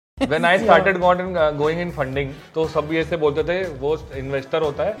When I started going in funding, तो सब ये ऐसे बोलते थे वो इन्वेस्टर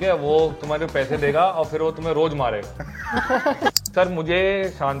होता है क्या वो तुम्हारे पैसे देगा और फिर वो तुम्हें रोज मारेगा. सर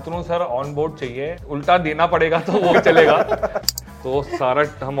मुझे शांतनु सर ऑन बोर्ड चाहिए, उल्टा देना पड़ेगा तो वो चलेगा. तो सारा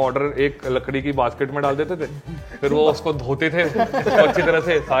हम ऑर्डर एक लकड़ी की बास्केट में डाल देते थे, फिर वो उसको धोते थे उसको अच्छी तरह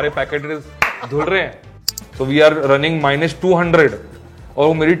से, सारे पैकेट धुल रहे हैं. So we are running -200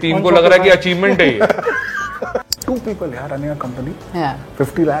 और मेरी टीम को लग रहा है कि अचीवमेंट है ये. 2 people running a company.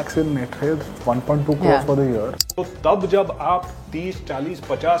 50 lakhs in net sales, 1.2 crores for the year. तो तब जब आप 30, 40,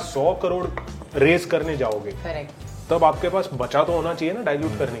 50, 100 करोड़ रेस करने जाओगे, तब आपके पास बचा तो होना चाहिए ना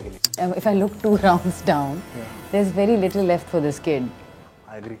डाइल्यूट करने के लिए. If I look 2 rounds down, there's very little left for this kid.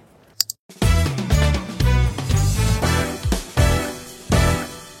 I agree.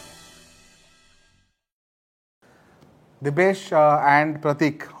 Dipesh and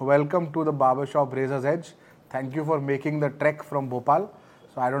Pratik, welcome to the Barbershop Razor's Edge. Thank you for making the trek from Bhopal.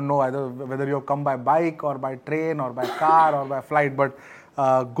 So I don't know whether you have come by bike or by train or by car or by flight, but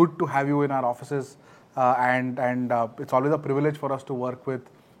good to have you in our offices. And it's always a privilege for us to work with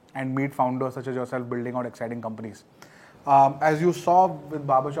and meet founders such as yourself building out exciting companies. As you saw with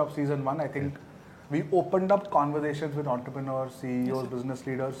Barbershop Season 1, I think we opened up conversations with entrepreneurs, CEOs, business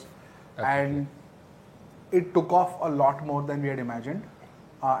leaders, and it took off a lot more than we had imagined.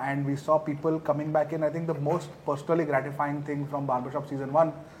 And we saw people coming back in. I think the most personally gratifying thing from Barbershop Season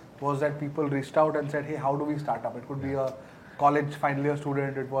 1 was that people reached out and said, hey, how do we start up? It could be a college final year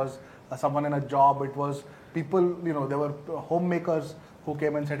student, it was someone in a job, it was people, there were homemakers who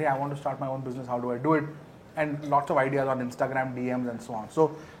came and said, hey, I want to start my own business, how do I do it? And lots of ideas on Instagram, DMs and so on.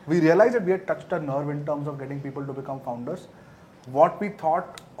 So we realized that we had touched a nerve in terms of getting people to become founders. What we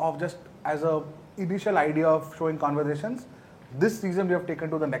thought of just as a initial idea of showing conversations, this season we have taken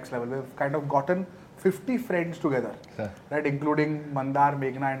to the next level. We've kind of gotten 50 friends together, right, including Mandar,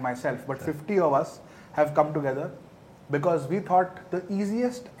 Meghna and myself. But 50 of us have come together because we thought the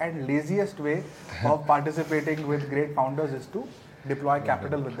easiest and laziest way of participating with great founders is to deploy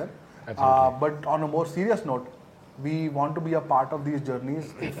capital with them. But on a more serious note, we want to be a part of these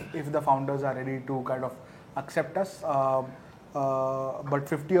journeys if the founders are ready to kind of accept us. But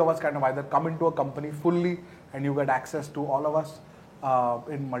 50 of us kind of either come into a company fully and you get access to all of us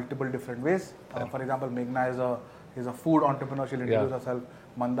in multiple different ways. For example, Meghna is a food entrepreneur, she'll introduce herself.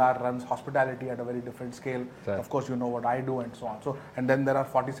 Mandar runs hospitality at a very different scale. Of course, you know what I do and so on. So, and then there are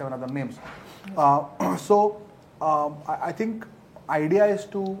 47 other names. I think idea is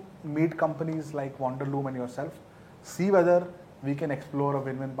to meet companies like Wanderloom and yourself, see whether we can explore a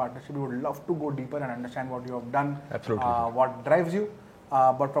win-win partnership. We would love to go deeper and understand what you have done, what drives you.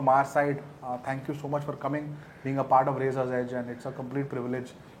 But from our side, thank you so much for coming, being a part of Razor's Edge, and it's a complete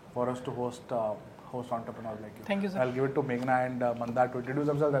privilege for us to host entrepreneurs like you. Thank you, sir. I'll give it to Meghna and Mandar to introduce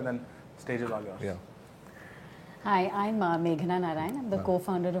themselves, and then stage is all yours. Yeah. Hi, I'm Meghna Narayan. I'm the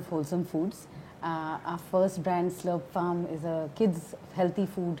co-founder of Wholesome Foods. Our first brand, Slurp Farm, is a kids' healthy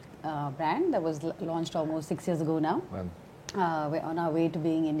food brand that was launched almost 6 years ago now. We're on our way to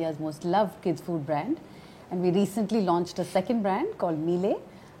being India's most loved kids' food brand. And we recently launched a second brand called Meele,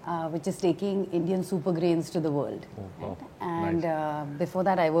 which is taking Indian super grains to the world. And before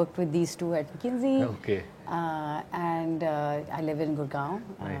that, I worked with these two at McKinsey. And I live in Gurgaon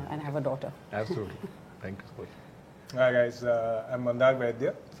and have a daughter. Absolutely. Thank you so much. Hi guys, I'm Mandar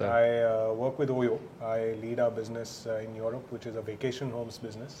Vaidya. I work with Oyo. I lead our business in Europe, which is a vacation homes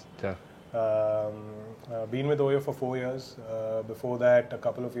business. Been with Oyo for 4 years. Before that, a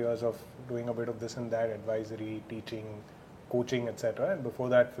couple of years of doing a bit of this and that, advisory, teaching, coaching, etc. And before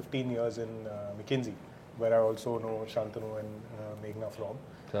that, 15 years in McKinsey, where I also know Shantanu and Meghna from.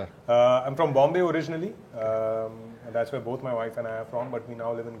 I'm from Bombay originally. And that's where both my wife and I are from, but we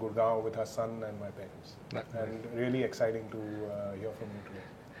now live in Gurgaon with our son and my parents. And really exciting to hear from you today.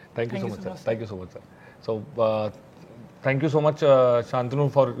 Thank you so much, sir. Thank you so much, sir. So, thank you so much, Shantanu,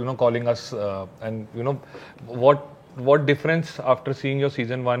 for calling us. And what difference after seeing your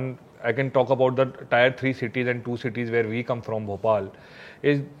season 1? I can talk about the tier 3 cities and 2 cities where we come from, Bhopal.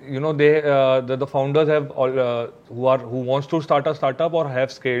 Is the founders have who wants to start a startup or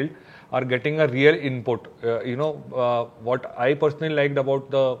have scaled are getting a real input. What I personally liked about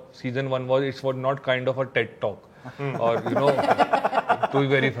the season 1 was it was not kind of a TED talk, or to be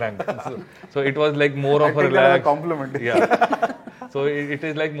very frank. So it was like more of a relaxed compliment. Yeah. So it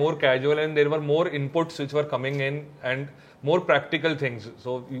is like more casual, and there were more inputs which were coming in and more practical things.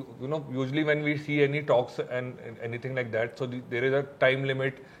 So usually when we see any talks and anything like that, so there is a time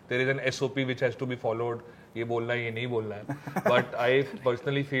limit, there is an SOP which has to be followed. ये बोलना है ये नहीं बोलना है. But I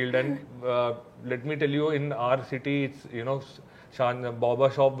personally feel, and let me tell you, in our city, it's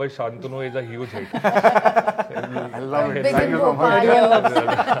Baba Shop by Shantanu is a huge hit. I love it. Big Thank in you so Bhopal, much.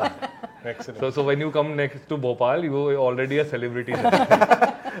 yeah. Excellent. So when you come next to Bhopal, you are already a celebrity.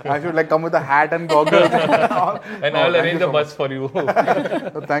 I should like come with a hat and goggles. And I'll arrange the bus for you.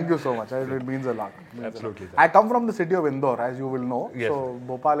 So thank you so much. It means a lot. It means Absolutely, a lot. sir. I come from the city of Indore, as you will know. Yes, So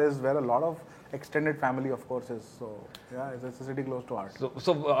Bhopal is where a lot of extended family, of course, is. So yeah, it's a city close to heart.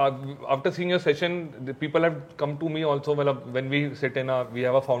 So after seeing your session, the people have come to me also. When we sit in we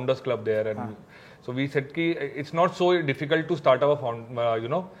have a founders club there, and so we said ki it's not so difficult to start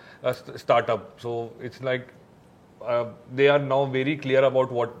a startup. So it's like they are now very clear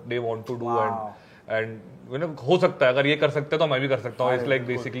about what they want to do, Wow. and हो सकता है अगर ये कर सकते हैं तो मैं भी कर सकता हूँ. It's like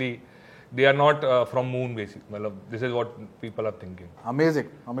basically they are not from moon basically. मतलब this is what people are thinking. Amazing,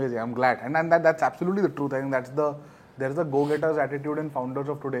 amazing. I'm glad, and that's absolutely the truth. I think there's the go-getters attitude in founders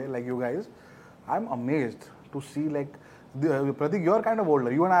of today, like you guys. I'm amazed to see like Pratik, you're kind of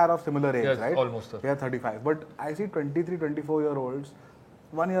older. You and I are of similar age, Yes, right? almost, sir. We are 35, but I see 23, 24-year-olds,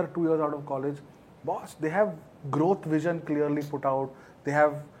 1 year, 2 years out of college. Boss, they have growth vision clearly put out. They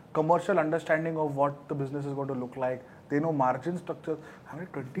have commercial understanding of what the business is going to look like. They know margin structures. I'm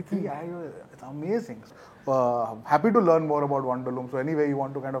like 23. It's amazing. Happy to learn more about Wonderloom. So anyway, you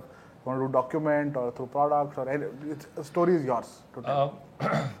want to do document or through products or the story is yours to tell.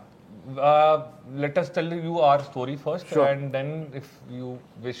 Let us tell you our story first, Sure. and then if you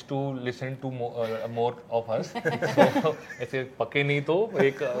wish to listen to more of us, so ऐसे पके नहीं तो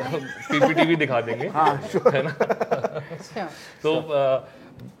एक PPT भी दिखा देंगे. है ना? Sure. So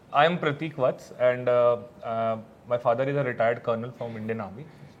I am Pratik Vats, and my father is a retired colonel from Indian Army,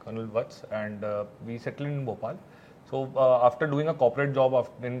 Colonel Vats, and we settled in Bhopal. So after doing a corporate job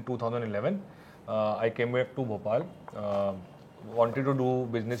in 2011, I came back to Bhopal. Wanted to do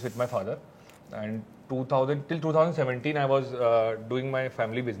business with my father, and till 2017 I was doing my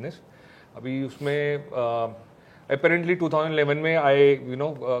family business. अभी उसमें apparently 2011 में I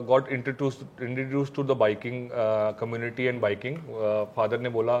got introduced to the biking community and biking. Father ने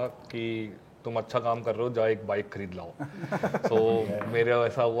बोला कि तुम अच्छा काम कर रहे हो, जाओ एक बाइक खरीद लाओ. So मेरा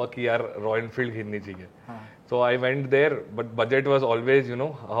ऐसा हुआ कि यार रॉयल एनफील्ड खरीदनी चाहिए. So I went there, but budget was always,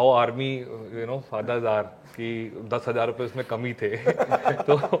 how army, fathers are, कि 10,000 रुपए उसमें कम ही थे.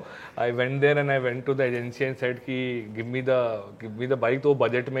 So I went there and I went to the agency and said कि give me the bike. तो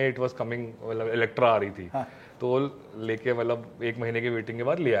budget में it was coming, मतलब Electra आ रही थी. तो लेके मतलब एक महीने की वेटिंग के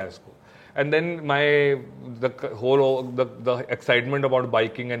बाद ले आया इसको. And then the excitement about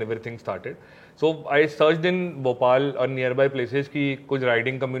biking and everything started. So I searched in Bhopal or nearby places कि कुछ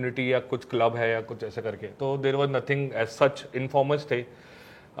riding community या कुछ club है या कुछ ऐसे करके. तो there was nothing as such. Informers थे.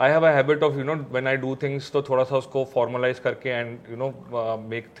 I have a habit of when I do things तो थोड़ा सा उसको formalize करके and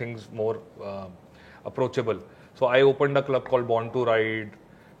make things more approachable. So I opened a club called Born to Ride,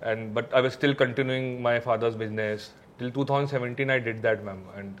 but I was still continuing my father's business. Till 2017 I did that, ma'am,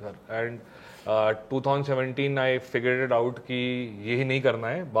 and 2017 I figured it out कि यही नहीं करना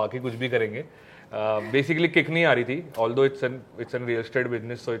है, बाकी कुछ भी करेंगे. Basically kick नहीं आ रही थी, although it's a real estate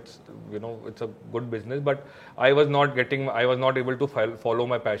business, so it's it's a good business, but I was not able to follow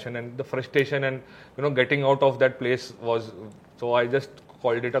my passion, and the frustration and getting out of that place was, so I just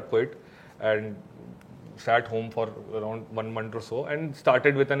called it a quit and sat home for around 1 month or so and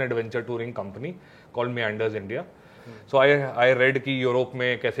started with an adventure touring company called Meanders India. So I read कि Europe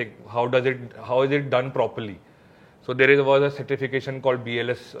में कैसे how is it done properly. So there was a certification called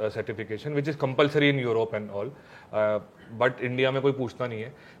BLS certification, which is compulsory in Europe and all, but India में कोई पूछता नहीं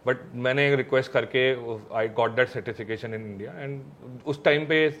है. But मैंने request करके I got that certification in India, and उस time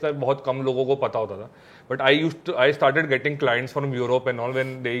पे sir बहुत कम लोगों को पता होता था. But I started getting clients from Europe and all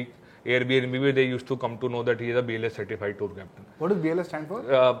when Airbnb, they used to come to know that he is a BLS certified tour captain. What does BLS stand for?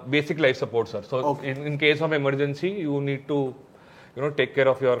 Basic life support, sir. So Okay. in case of emergency, you need to take care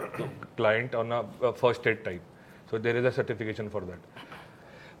of your client on a first aid type. So there is a certification for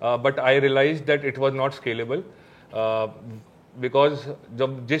that. But I realized that it was not scalable because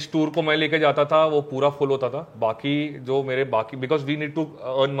जब जिस tour को मैं लेके जाता था वो पूरा full होता था. बाकी because we need to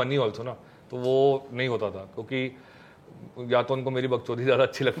earn money also ना, तो वो नहीं होता था क्योंकि या तो उनको मेरी बकचोदी ज़्यादा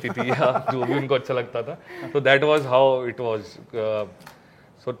अच्छी लगती थी या जो भी उनको अच्छा लगता था. So that was how it was.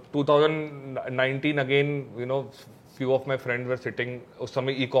 So 2019 again, few of my friends were sitting. उस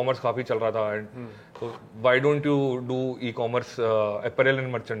समय e-commerce काफ़ी चल रहा था, and so why don't you do e-commerce apparel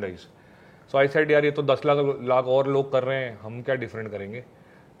and merchandise? So I said यार ये तो 10 लाख और लोग कर रहे हैं, हम क्या different करेंगे?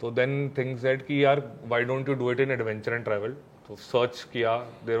 तो then things said कि यार why don't you do it in adventure and travel? तो search किया,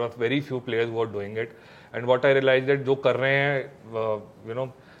 there were very few players who were doing it, and what I realized that जो कर रहे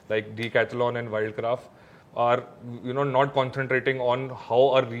हैं like Decathlon and Wildcraft, are not concentrating on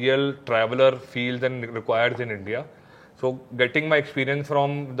how a real traveler feels and requires in India. So getting my experience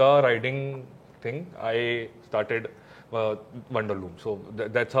from the riding thing, I started Wonderloom. So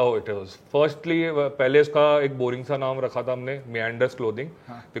that's how it was. Firstly, पहले इसका एक boring सा नाम रखा था हमने, Meanders Clothing,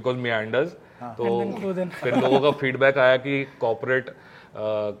 because Meanders. तो फिर लोगों का feedback आया कि corporate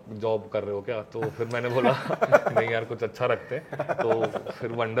जॉब कर रहे हो क्या, तो फिर मैंने बोला नहीं यार कुछ अच्छा रखते हैं, तो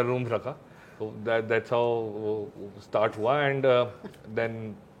फिर वंडर रूम रखा. तो दैट्स हाउ स्टार्ट हुआ. And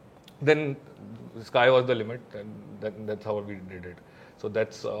then sky was the limit and that's how we did it. So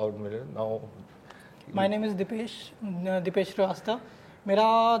that's our now. My name is Deepesh Shrivastava. मेरा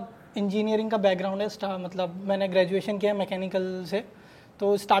इंजीनियरिंग का बैकग्राउंड है. मतलब मैंने ग्रेजुएशन किया मैकेनिकल से.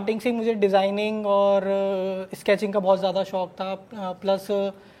 तो स्टार्टिंग से मुझे डिज़ाइनिंग और स्केचिंग का बहुत ज़्यादा शौक़ था. प्लस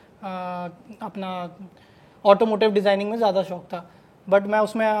अपना ऑटोमोटिव डिज़ाइनिंग में ज़्यादा शौक़ था. बट मैं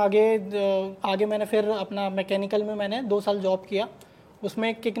उसमें आगे मैंने फिर अपना मैकेनिकल में मैंने 2 साल जॉब किया.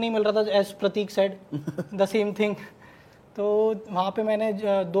 उसमें किक नहीं मिल रहा था, as Prateek said the same thing. तो वहाँ पे मैंने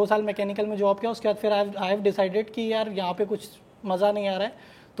 2 साल मैकेनिकल में जॉब किया. उसके बाद फिर आई हैव डिसाइडेड कि यार यहाँ पे कुछ मज़ा नहीं आ रहा है,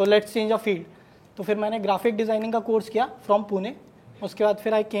 तो लेट्स चेंज अ फील्ड. तो फिर मैंने ग्राफिक डिज़ाइनिंग का कोर्स किया फ्रॉम पुणे. उसके बाद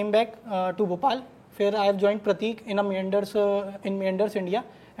फिर I came back to Bhopal. फिर I have joined Prateek in Menders India,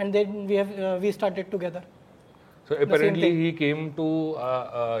 and then we started together. So apparently he came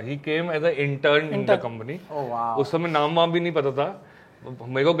as an intern in the company. Oh wow. उस समय नाम वाम भी नहीं पता था.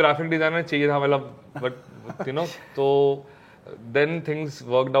 मेरे को ग्राफिक डिजाइनर चाहिए था, मतलब बट तो then things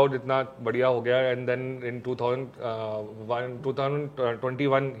worked out, इतना बढ़िया हो गया. And then in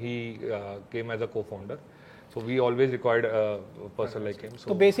 2021 he came as a co-founder. So we always required a person like him.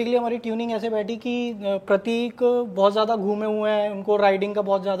 तो बेसिकली हमारी ट्यूनिंग ऐसे बैठी कि प्रतीक बहुत ज़्यादा घूमे हुए हैं, उनको राइडिंग का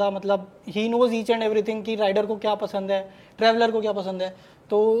बहुत ज़्यादा, मतलब he knows each and everything कि राइडर को क्या पसंद है, ट्रैवलर को क्या पसंद है.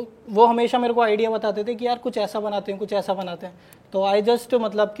 तो वो हमेशा मेरे को आइडिया बताते थे कि यार कुछ ऐसा बनाते हैं, कुछ ऐसा बनाते हैं. तो आई जस्ट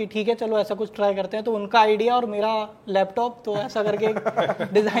मतलब कि ठीक है चलो ऐसा कुछ ट्राई करते हैं. तो उनका आइडिया और मेरा लैपटॉप, तो ऐसा करके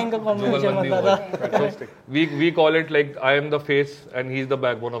डिज़ाइन का कॉम्बिनेशन बनता था. We call it like I am the face and he is the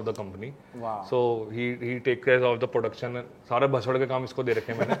backbone of the company. Wow. So he takes care of the production. सारे भसड़ के काम इसको दे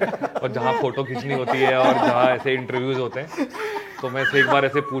रखे हैं मैंने. और जहाँ फोटो खींचनी होती है और जहाँ ऐसे इंटरव्यूज होते हैं, तो मैं से एक बार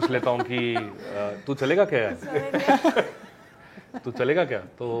ऐसे पूछ लेता हूँ कि तू चलेगा क्या यार, तू चलेगा क्या,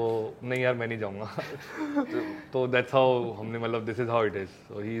 तो नहीं यार मैं नहीं जाऊँगा. तो दैट्स हाउ हमने, मतलब this is how it is.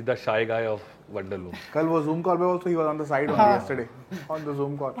 So he is the shy guy of Wonderloom. कल वो Zoom call पे also he was on the side only yesterday on the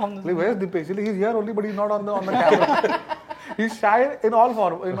Zoom call. Like where is Dipesh? He's here only, but he's not on the camera. He's shy in all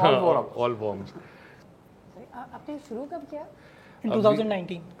forums. All forms. आपने शुरू कब किया? In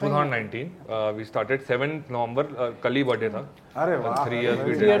 2019. 2019 we started 7th November. कल ही birthday था. अरे वाह. 3 years we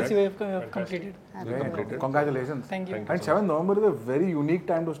 3 did years that. we have completed. We completed. Congratulations. Thank you. And 7th November is a very unique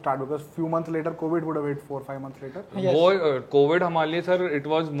time to start, because few months later COVID would have hit 4-5 months later. Yes. वो covid हमारे लिए sir it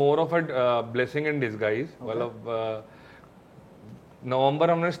was more of a blessing in disguise. मतलब नवंबर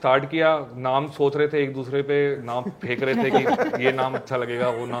हमने start किया, नाम सोच रहे थे, एक दूसरे पे नाम फेंक रहे थे कि ये नाम अच्छा लगेगा,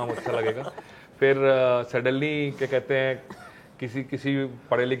 वो नाम अच्छा लगेगा. फिर सडनली क्या कहते हैं, किसी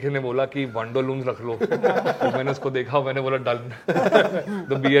पढ़े लिखे ने बोला कि वंडरलूम्स रख लो. तो मैंने उसको देखा, मैंने बोला done,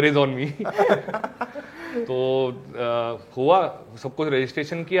 the beer is on me. तो हुआ सब कुछ,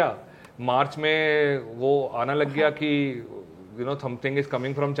 रजिस्ट्रेशन किया. मार्च में वो आना लग गया कि something is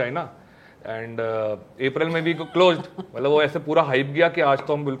coming from China. And April में भी क्लोज्ड. मतलब वो ऐसे पूरा हाइप गया कि आज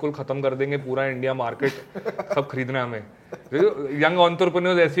तो हम बिल्कुल खत्म कर देंगे पूरा इंडिया मार्केट, सब खरीदना है हमें. यंग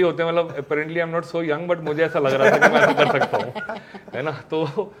एंटरप्रेन्योर्स ऐसे ही होते हैं. मतलब apparently I am not so young, but मुझे ऐसा लग रहा था कि मैं ऐसा कर सकता हूँ, है ना. तो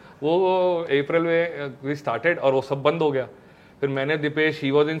वो अप्रैल में वी स्टार्टेड और वो सब बंद हो गया. फिर मैंने, Deepesh,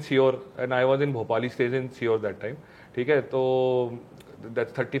 he was in Sehore and I was in Bhopal. He stays in Sehore that time. ठीक है, तो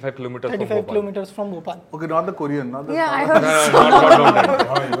that's 35 kilometers 35 from Bhopal. kilometers from Bhopal. Okay, not the Korean, not the. Yeah, I heard. Not that.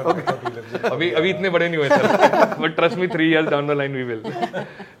 अभी इतने बड़े नहीं हुए sir, but trust me, 3 years down the line we will.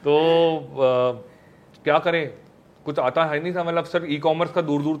 तो क्या करें, कुछ आता है नहीं था. मतलब सर ई कॉमर्स का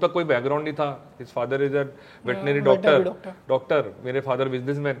दूर दूर तक कोई बैकग्राउंड नहीं था. His father is a veterinary doctor, मेरे फादर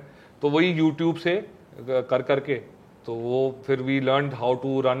बिजनेसमैन. तो वही यूट्यूब से कर करके, तो वो फिर we learn how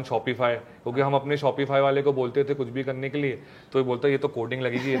to run Shopify. क्योंकि हम अपने शॉपिफाई वाले को बोलते थे कुछ भी करने के लिए, तो ये बोलता है ये तो कोडिंग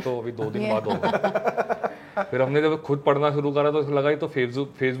लगेगी, ये तो अभी 2 दिन बाद होगा. फिर हमने जब खुद पढ़ना शुरू करा तो लगा ये तो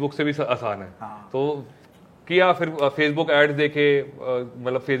फेसबुक से भी आसान है. तो किया, फिर फेसबुक एड्स देखे,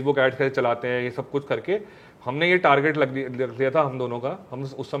 मतलब फेसबुक एड्स कैसे चलाते हैं, ये सब कुछ करके हमने ये टारगेट रख लिया था हम दोनों का. हम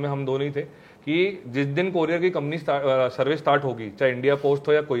उस समय हम दोनों ही थे कि जिस दिन कोरियर की कंपनी सर्विस स्टार्ट होगी, चाहे इंडिया पोस्ट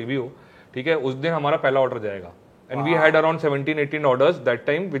हो या कोई भी हो, ठीक है, उस दिन हमारा पहला ऑर्डर जाएगा. And we had around 17-18 orders that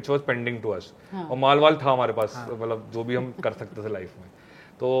time which was pending to us. और माल वाल था हमारे पास, मतलब जो भी हम कर सकते थे लाइफ में.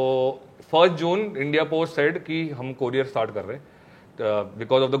 तो 1 जून इंडिया पोस्ट सेड कि हम कोरियर स्टार्ट कर रहे हैं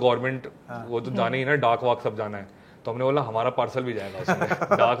बिकॉज ऑफ द गवर्नमेंट, वो तो जाने ही ना, डाक वाक सब जाना है, तो हमने बोला हमारा पार्सल भी जाएगा उसमें,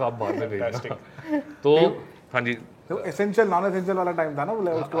 डाक आप बाद में भेजना। तो हाँ जी, एसेंशियल नॉन एसेंशियल वाला टाइम था ना,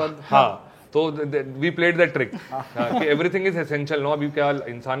 बोले उसके बाद। हाँ, तो वी प्लेड दैट ट्रिक कि एवरीथिंग इज एसेंशियल। नो, अभी क्या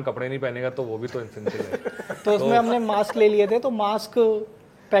इंसान कपड़े नहीं पहनेगा तो वो भी तो एसेंशियल है। तो उसमें हमने मास्क ले लिए थे, तो मास्क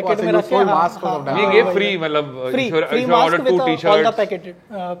पैकेट में रख के मास्क वी गिव फ्री, मतलब free if you order 2 all the t-shirts,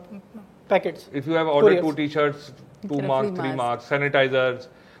 packets if you have ordered 2 t-shirts, 2 masks, 3 masks, sanitizers,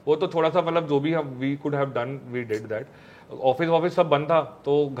 वो तो थोड़ा सा मतलब जो भी हम we could have done, we did that. Office सब बंद था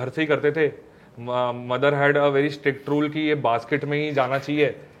तो घर से ही करते थे। Mother had a very strict rule कि ये बास्केट में ही जाना चाहिए,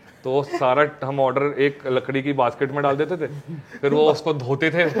 तो सारा हम ऑर्डर एक लकड़ी की बास्केट में डाल देते थे, फिर वो उसको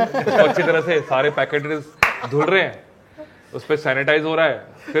धोते थे उसको अच्छी तरह से, सारे पैकेट धुल रहे हैं, उस पर सैनिटाइज हो रहा है,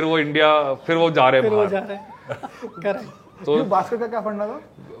 फिर वो इंडिया, फिर वो जा रहे हैं बाहर। तो बास्केट का क्या फंडा था?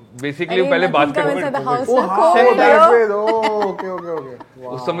 बेसिकली पहले बास्केट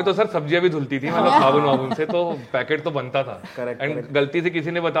उस समय तो सर सब्जियां भी धुलती थी, मतलब साबुन वाबुन से, तो पैकेट तो बनता था। एंड गलती से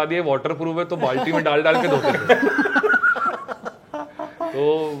किसी ने बता दिया वाटर प्रूफ है, तो बाल्टी में डाल के धोते थे। तो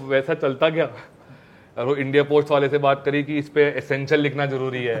वैसा चलता गया। और वो इंडिया पोस्ट वाले से बात करी कि इस पे एसेंशियल लिखना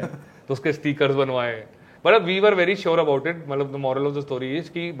जरूरी है, तो उसके स्टिकर्स बनवाए। But we were very sure about it, मतलब the moral of the story is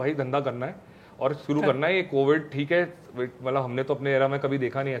कि भाई धंधा करना है और शुरू करना है। ये कोविड ठीक है, मतलब हमने तो अपने एरा में कभी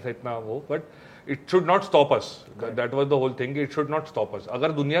देखा नहीं ऐसा इतना वो, but it should not stop us. That was the whole thing, it should not stop us.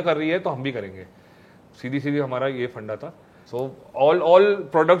 अगर दुनिया कर रही है तो हम भी करेंगे, सीधी हमारा ये फंडा था। So all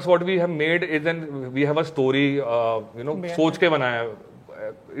products what we have made is an we have a story, you know, सोच के बनाया।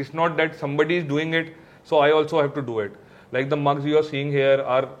 It's not that somebody is doing it so I also have to do it. Like the mugs you are seeing here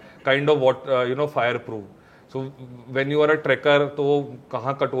are kind of what you know, fireproof. So when you are a trekker, तो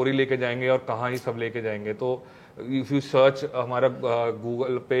कहाँ कटोरी लेके जाएंगे और कहाँ ही सब लेके जाएंगे। तो if you search, हमारा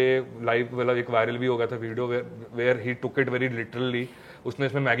गूगल पे लाइव मतलब एक वायरल भी हो गया था video where he took it very literally, उसने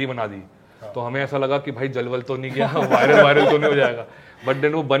इसमें मैगी बना दी। तो हमें ऐसा लगा कि भाई जलवल तो नहीं गया, वायरल तो नहीं हो जाएगा, बट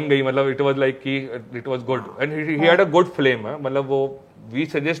देन वो बन गई। मतलब इट वाज लाइक कि it was good and he had a good flame. मतलब वो we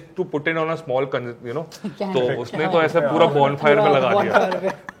suggest to put it on a small, you know, तो उसने तो ऐसे पूरा बॉनफायर में लगा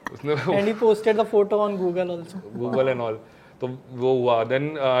दिया उसने। And he posted the photo on Google also, Google and all. तो वो हुआ।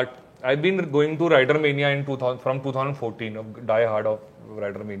 Then I been going to Rider Mania in 2000 from 2014, die hard of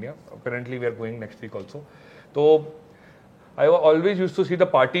Rider Mania. Apparently we are going next week also. तो I always used to see the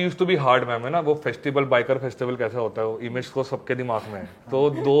party used to be hard, ma'am, है ना, वो festival, biker festival कैसा होता है, वो image को सबके दिमाग में है।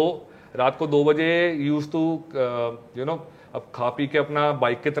 तो रात को 2 बजे यूज टू, यू नो, अब खा पी के अपना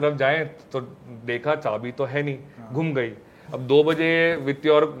बाइक की तरफ जाएं तो देखा चाबी तो है नहीं, घूम गई। अब 2 बजे with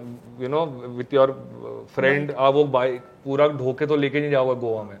your, you know, with your friend आप वो बाइक पूरा ढोके तो लेके नहीं जाओगे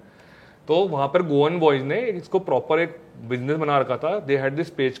गोवा में। तो वहाँ पर गोवन बॉयज ने इसको प्रॉपर एक बिजनेस बना रखा था। दे हैड दिस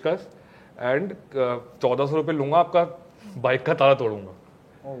पेचकस एंड 1400 रुपये लूंगा, आपका बाइक का ताला तोड़ूंगा।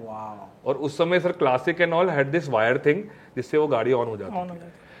 Oh, wow. और उस समय sir classic and all had this wire thing जिससे वो गाड़ी ऑन हो जाती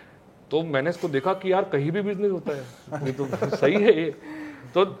है। तो मैंने इसको देखा कि यार कहीं भी बिजनेस होता है, ये तो सही है ये।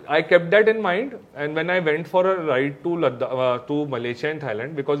 तो I kept that in mind and when I went for a ride to Malaysia and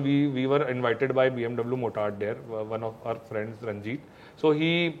Thailand, because we were invited by BMW Motorrad there, one of our friends Ranjit. So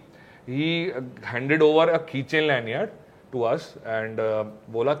he handed over a kitchen लैनियर्ड to us and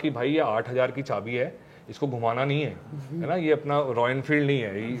बोला कि भाई ये 8000 की चाबी है, इसको घुमाना नहीं है ना, ये अपना रॉयल एनफील्ड नहीं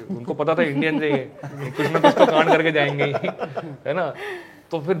है। उनको पता था इंडियन से ये कुछ ना कुछ तो कांड करके जाएंगे ही, है ना।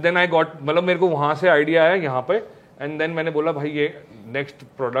 तो फिर देन आई गॉट, मतलब मेरे को वहां से आइडिया आया यहाँ पे, एंड देन मैंने बोला भाई ये नेक्स्ट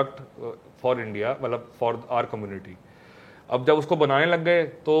प्रोडक्ट फॉर इंडिया, मतलब फॉर आवर कम्युनिटी। अब जब उसको बनाने लग गए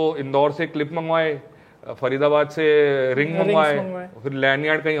तो इंदौर से क्लिप मंगवाए, फरीदाबाद से रिंग मंगवाए, फिर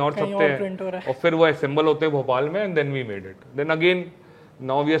लैंडयार्ड कहीं और छपते हैं, और फिर वो असेंबल होते हैं भोपाल में, and then we made it. Then again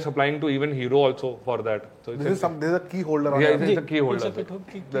now we are supplying to even Hero also for that. So this is a key holder on it. Yeah, it's a key holder.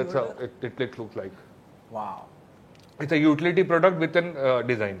 That's how it looks like. Wow. It's a utility product with an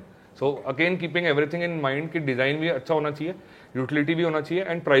design. So again keeping everything in mind कि design भी अच्छा होना चाहिए, utility भी होना चाहिए,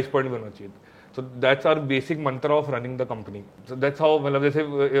 and price point भी होना चाहिए. So that's our basic mantra of running the company. So that's how, मतलब जैसे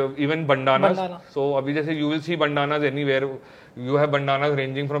even bandanas. So अभी जैसे you will see bandanas anywhere. You have bandanas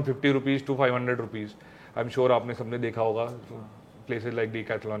ranging from 50 rupees to 500 rupees. I'm sure आपने सबने देखा होगा. Places like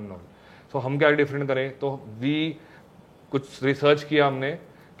Decathlon and all. So हम क्या डिफरेंट करें, तो वी कुछ रिसर्च किया हमने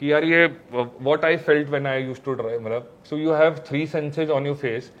कि यार ये what I felt when I used to drive, मतलब so you have 3 senses on your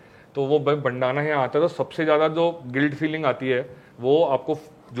face. तो वो बंडाना यहाँ आता है तो सबसे ज़्यादा जो गिल्ट फीलिंग आती है वो आपको,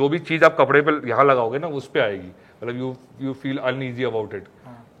 जो भी चीज़ आप कपड़े पे यहाँ लगाओगे ना उस पर आएगी, मतलब you feel uneasy about it.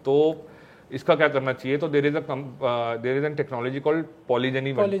 तो इसका क्या करना चाहिए, तो there is an technology called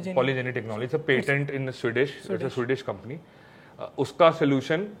पॉलीजेनी technology, it's a patent in Swedish, it's a Swedish company. उसका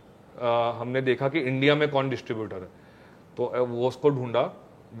सोल्यूशन हमने देखा कि इंडिया में कौन डिस्ट्रीब्यूटर है, तो वो उसको ढूंढा,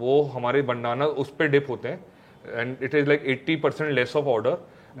 वो हमारे बंडाना उस पर डिप होते हैं and it is like 80% less of order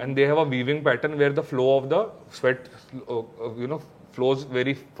and they have a weaving pattern where the flow of the sweat flows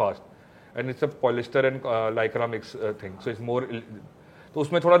very fast and it's a polyester and lycra mix thing, so it's more. तो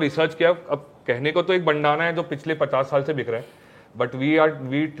उसमें थोड़ा research किया. अब कहने को तो एक bandana है जो पिछले 50 साल से बिक रहा है, but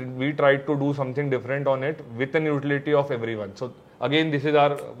we try to do something different on it with N utility of everyone. So again this is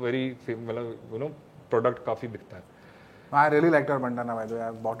our very मतलब प्रोडक्ट काफी बिकता है. I really liked our bandana, by the way.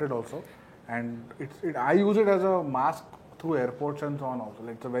 I bought it also, and I use it as a mask through airports and so on also.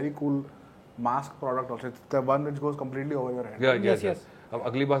 Like, it's a very cool mask product also. It's the one which goes completely over your head. Yes. अब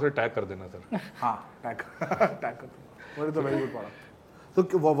अगली बार से tag कर देना sir. हाँ, tag कर दो. But it's a very good product. So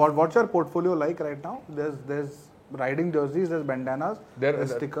what's your portfolio like right now? There's riding jerseys, there's bandanas,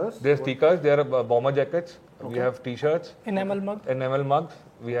 there's stickers. There's stickers, there are bomber jackets, we have t-shirts, enamel mugs,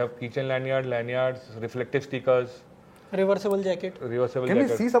 we have keychain lanyards, reflective stickers, reversible jacket. Can we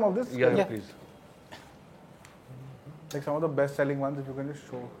see some of this? Yeah, please. Like some of the best-selling ones, if you can just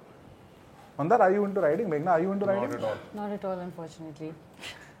show. Mandar, are you into riding? Meghna, are you into riding? Not at all. Not at all, unfortunately.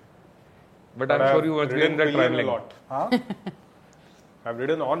 But I'm sure you were in that traveling. A lot. Huh? I've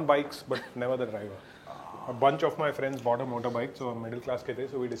ridden on bikes, but never the driver. A bunch of my friends bought a motorbike, so middle class के थे,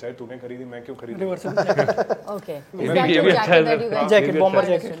 so we decided तूने खरीदी, मैं क्यों खरीदूँ? Reversible jacket. Okay. ये Is that भी your अच्छा jacket है that you sir. guys Jacket, bomber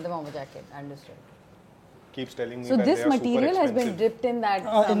jacket. Understood, the bomber jacket. Understood. Keeps telling me So that this they are super material has been expensive. dipped in that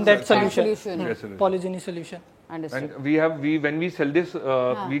In that solution. Yes, sir. Polygyny solution. Understood. And when we sell this,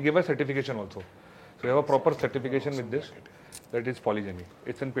 we give a certification also. So we have a proper certification with this. That is polygyny.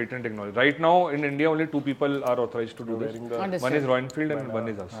 It's in patent technology. Right now in India, only 2 people are authorized to do this. Understood. One is Royenfield and one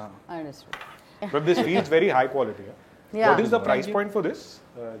is us. Understood. But this feels very high quality. Yeah. What is the price point for this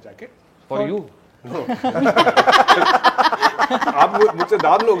jacket? For you. आप मुझसे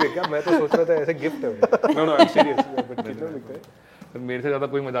दाम लोगे क्या? मैं तो सोच रहा था ऐसे गिफ्ट है. No, I'm serious. But कितना बिकता है? तो मेरे से ज़्यादा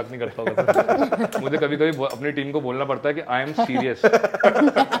कोई मजाक नहीं करता होगा सर. मुझे कभी-कभी अपनी टीम को बोलना पड़ता है कि आई एम सीरियस.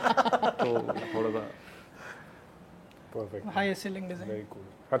 तो थोड़ा सा. Perfect. Highest selling design. Very cool.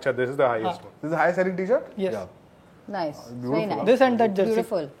 अच्छा, this is the highest one. This is a high-selling t-shirt? Yes. Yeah. Nice. Beautiful. Very nice. This and that jersey.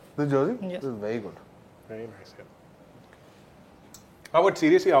 Beautiful. This jersey? Yes. This is very good. Very nice. Yeah. But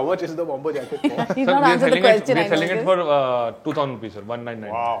seriously, how much is the bomber jacket for? He's Sir, not we are answered the selling it. question. We I are selling it noticed. for 2,000 rupees, sir.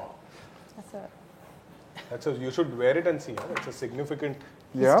 199. Wow. That's a, You should wear it and see. It's a significant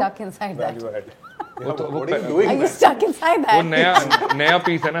he's Yeah. stuck inside that. value add. वो तो- What are you doing? Are you stuck inside वो that? नया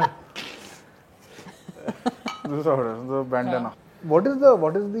piece है ना. This is how it is, the bandana. What is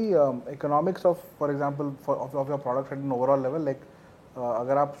the economics of, for example, of your product at an overall level? Like,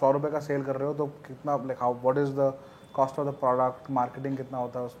 अगर आप 100 रुपए का cell कर रहे हो तो कितना, like how, what is the cost of the product, marketing कितना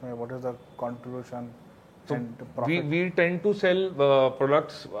होता है उसमें, what is the contribution and profit? We tend to sell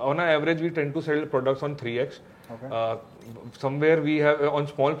products on an average. We tend to sell products on 3x. Okay. Somewhere we have on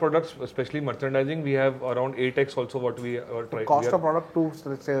small products, especially merchandising, we have around 8x also what we are trying. Cost of product to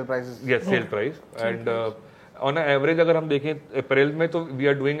sale prices. Yes, sale price. And on an average अगर हम देखें apparel में तो we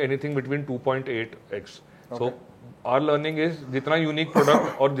are doing anything between 2.8x. So our learning is जितना unique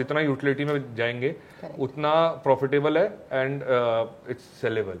product और जितना utility में जाएंगे उतना profitable है and it's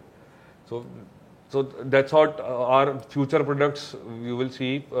sellable. So that's what our future products you will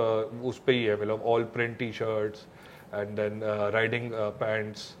see उस पे ही है, मतलब all print t-shirts and then riding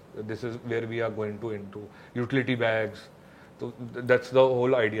pants. This is where we are going to into utility bags. So that's the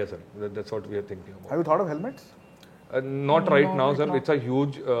whole idea, sir. That's what we are thinking about. Have you thought of helmets? Not right now, sir. It's a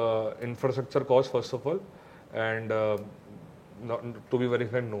huge infrastructure cost, first of all, and not, to be very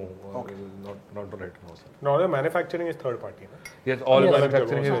frank, no, not right now, sir. Now the manufacturing is third party. No? Yes, all Yes.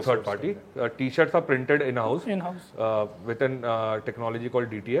 manufacturing Yes. is third party. T-shirts are printed in-house In-house. with an technology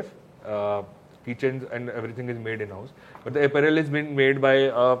called DTF. Keychains and everything is made in-house. But the apparel is being made by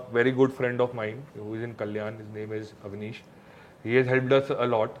a very good friend of mine who is in Kalyan. His name is Avnish. He has helped us a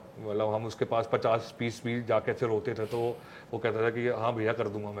lot. मतलब हम उसके पास 50 piece भी जाके ऐसे रोते थे तो वो कहता था कि हाँ भैया कर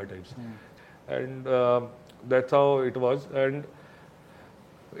दूंगा मैं types. And that's how it was. And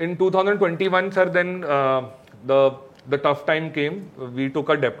in 2021, sir, then the tough time came. We took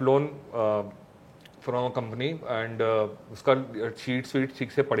a debt loan from a company and उसका sheets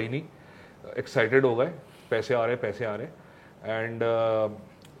ठीक से पड़ी नहीं. Excited हो गए, पैसे आ रहे and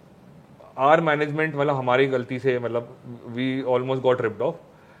our management मतलब हमारी गलती से मतलब we almost got ripped off.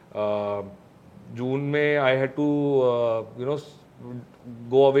 जून में I had to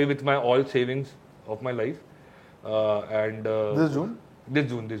go away with my all savings of my life and This June? this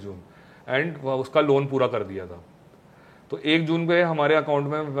June and उसका लोन पूरा कर दिया था. तो 1 जून पे हमारे अकाउंट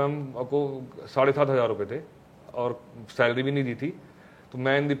में हमको 7,500 रुपए थे. और सैलरी भी नहीं दी थी। तो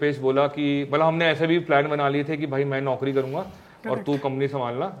मैं दीपेश बोला कि मतलब हमने ऐसे भी प्लान बना लिए थे कि भाई मैं नौकरी करूंगा और तू कंपनी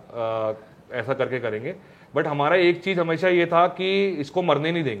संभालना, ऐसा करके करेंगे। बट हमारा एक चीज हमेशा ये था कि इसको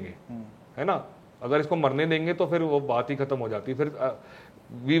मरने नहीं देंगे, है ना। अगर इसको मरने देंगे तो फिर वो बात ही खत्म हो जाती। फिर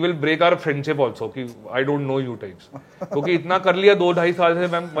we will break our friendship also कि I don't know you types, क्योंकि इतना कर लिया 2-2.5 साल से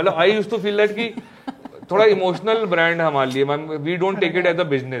मैम। मतलब I used to feel that कि थोड़ा इमोशनल ब्रांड है हमारे लिए ma'am, we don't take it as a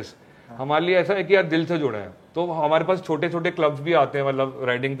business. हमारे लिए ऐसा है कि यार दिल से जुड़े हैं। तो हमारे पास छोटे छोटे क्लब्स भी आते हैं, मतलब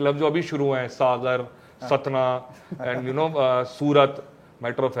राइडिंग क्लब जो अभी शुरू हैं, Sagar, Satna and you know Surat,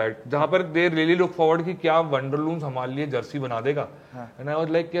 matter of fact, जहाँ पर दे रियली लुक फॉरवर्ड कि क्या वंडरलूम्स हमारे लिए जर्सी बना देगा। एंड आई वाज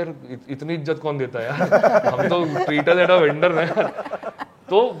लाइक यार इतनी इज्जत कौन देता है यार, हम तो ट्रीटर एट अ वेंडर है यार।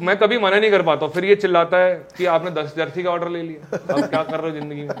 तो मैं कभी मना नहीं कर पाता। फिर ये चिल्लाता है कि आपने 10 जर्सी का ऑर्डर ले लिया, अब क्या कर रहे हो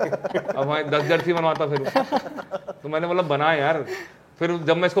जिंदगी में, अब हमें 10 जर्सी बनवाता फिर। तो मैंने बोला बना यार। फिर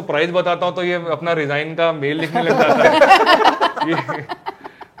जब मैं इसको प्राइस बताता हूँ तो ये अपना रिजाइन का मेल लिखने लग जाता है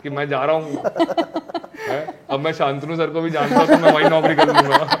कि मैं जा रहा हूँ। अब मैं शांतनु सर को भी जानता हूँ तो मैं वही नौकरी कर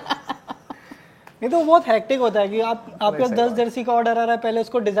लूंगा। नहीं तो बहुत हेक्टिक होता है कि आपके 10 जर्सी का ऑर्डर आ रहा है, पहले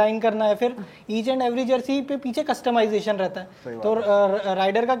उसको डिजाइन करना है, फिर ईच एंड एवरी जर्सी पे पीछे कस्टमाइजेशन रहता है। तो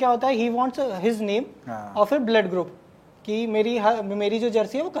राइडर का क्या होता है, ही वांट्स हिज नेम और फिर ब्लड ग्रुप कि मेरी जो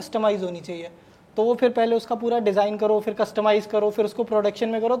जर्सी है वो कस्टमाइज होनी चाहिए। तो वो फिर पहले उसका पूरा डिजाइन करो, फिर कस्टमाइज करो, फिर उसको प्रोडक्शन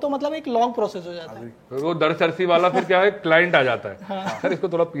में करो, तो मतलब एक लॉन्ग प्रोसेस हो जाता है। वो 10 जर्सी वाला फिर क्या है, क्लाइंट आ जाता है, सर इसको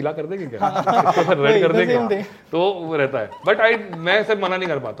थोड़ा पीला कर देंगे क्या, इसको फिर रेड कर देंगे, तो वो रहता है। बट मैं सर मना नहीं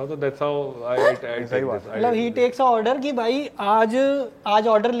कर पाता, तो दैट्स हाउ आई मतलब ही टेक्स अ ऑर्डर कि भाई आज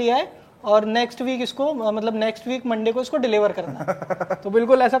ऑर्डर लिया है और नेक्स्ट वीक इसको, मतलब नेक्स्ट वीक मंडे को इसको डिलीवर करना है। तो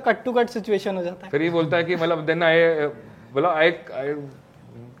बिल्कुल ऐसा कट टू कट सिचुएशन हो जाता है। फिर ये बोलता है कि मतलब then I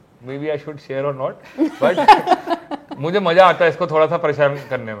maybe I should share or not, but मुझे मजा आता है इसको थोड़ा सा परेशान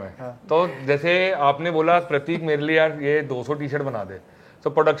करने में। तो जैसे आपने बोला प्रतीक मेरे लिए यार ये 200 टी शर्ट बना दे, तो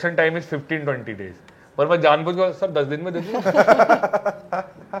प्रोडक्शन टाइम इज 15-20 डेज, पर मैं जानबूझ के सर 10 दिन में दे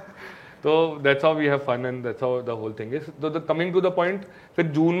दूंगा। तो that's how we have fun and that's how the whole thing is. तो कमिंग टू द पॉइंट, फिर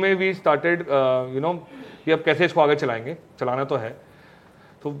जून में वी स्टार्टेड यू नो कि अब कैसे इसको आगे चलाएंगे, चलाना तो है।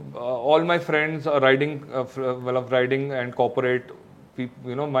 तो ऑल माई फ्रेंड्स राइडिंग, मतलब riding and corporate,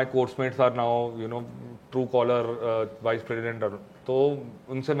 you know my course mates are now you know true collar vice president, तो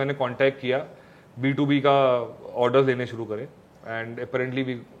उनसे मैंने कांटेक्ट किया, B2B का ऑर्डर्स लेने शुरू करे। एंड अपेरेंटली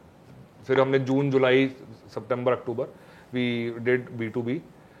वी फिर हमने जून, जुलाई, सितंबर, अक्टूबर we did B2B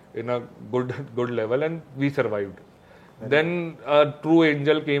in a good level and we survived. Then a true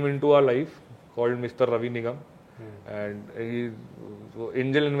angel came into our life called Mr. Ravi Nigam, and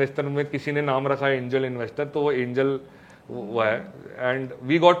angel investor में किसी ने नाम रखा है एंजल इन्वेस्टर, तो वो एंजल वो है। And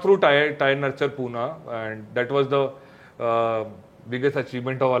we got through tyre nurture Poona and that was the biggest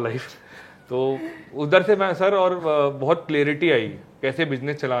achievement of our life. तो उधर से मैं सर, और बहुत क्लैरिटी आई कैसे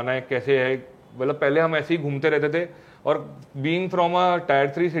बिजनेस चलाना है, कैसे है। मतलब पहले हम ऐसे ही घूमते रहते थे, और being from a tyre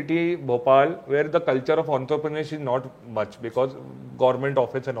 3 city Bhopal where the culture of entrepreneurship is not much because government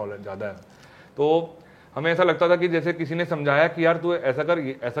office and all ज़्यादा है। तो हमें ऐसा लगता था कि जैसे किसी ने समझाया कि यार तू ऐसा कर,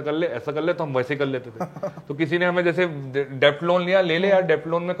 ऐसा कर ले, ऐसा कर ले, तो हम वैसे कर लेते थे। तो किसी ने हमें जैसे डेप्ट लोन लिया, ले ले यार, डेप्ट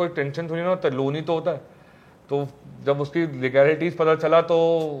लोन में कोई टेंशन थोड़ी ना होता, लोन ही तो होता है। तो जब उसकी लीगैलिटीज पता चला तो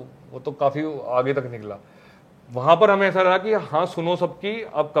वो तो काफ़ी आगे तक निकला। वहाँ पर हमें ऐसा रहा कि हाँ सुनो सबकी,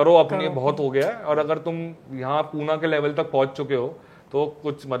 अब करो अपनी, बहुत हो गया है। और अगर तुम यहाँ पूना के लेवल तक पहुँच चुके हो तो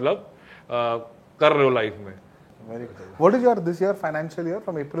कुछ मतलब कर रहे हो लाइफ में। Very good. What is your this year financial year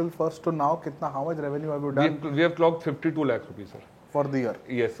from April 1st to now? How much revenue have you done? We have clocked 52 lakh rupees, sir. For the year?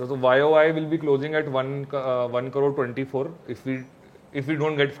 Yes. So YOI will be closing at 1 crore 24 if we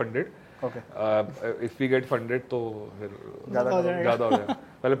don't get funded. Okay. If we get funded तो फिर ज़्यादा हो जाएगा। ज़्यादा हो जाएगा।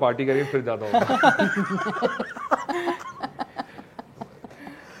 पहले party करिए फिर ज़्यादा होगा।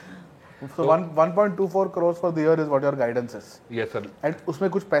 So 1.24 crores for the year is what your guidance is. Yes sir. And उसमें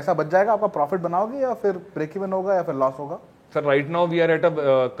कुछ पैसा बच जाएगा, आपका प्रॉफिट बनाओगे या फिर ब्रेक इवन होगा या फिर लॉस होगा? Sir right now we are at a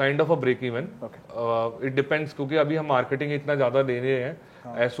kind of a break even. Okay. It depends, क्योंकि अभी हम मार्केटिंग इतना ज़्यादा दे रहे हैं।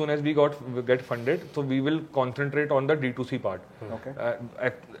 As soon as we get funded, so we will concentrate on the D2C part. Okay.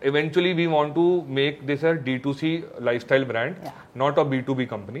 Eventually we want to make this a D2C lifestyle brand, not a B2B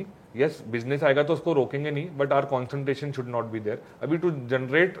company. Yes, business आएगा तो उसको रोकेंगे नहीं, but our concentration should not be there. अभी to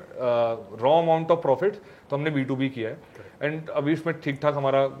generate raw amount of profits तो हमने B2B किया है, and अभी इसमें ठीक ठाक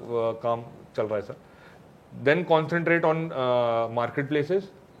हमारा काम चल रहा है sir. Then concentrate on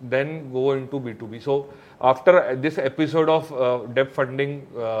marketplaces, then go into B2B. So after this episode of debt funding,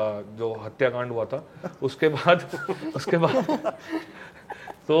 जो हत्याकांड हुआ था, उसके बाद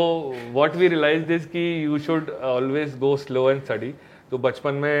so what we realized is कि you should always go slow and steady. तो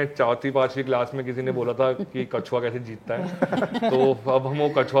बचपन में 4वीं-5वीं क्लास में किसी ने बोला था कि कछुआ कैसे जीतता है, तो अब हम वो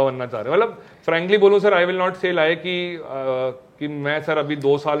कछुआ बनना चाह रहे हैं। मतलब फ्रैंकली बोलूं सर, आई विल नॉट से लाई कि मैं सर अभी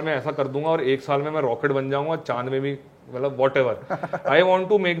 2 साल में ऐसा कर दूंगा और 1 साल में मैं रॉकेट बन जाऊंगा, चांद में भी, मतलब what ever. I want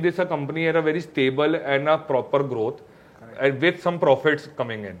to make this a company at a very stable and a proper growth with some profits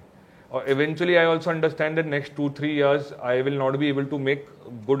coming in. और eventually I also understand that next 2-3 years I will not be able to make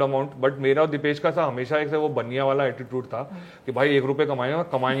good amount, but मेरा और दीपेश का सा हमेशा एक वो बनिया वाला एटीट्यूड था कि भाई 1 रुपये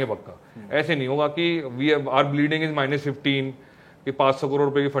कमाएंगे पक्का। ऐसे नहीं होगा कि वी आर ब्लीडिंग इज -15 कि 500 करोड़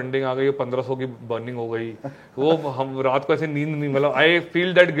रुपए की फंडिंग आ गई, 1500 की बर्निंग हो गई, वो हम रात को ऐसे नींद नहीं, मतलब आई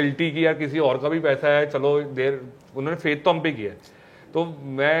फील दैट गिल्टी कि यार किसी और का भी पैसा है, चलो देर उन्होंने फेथ तो हम पे किया है। तो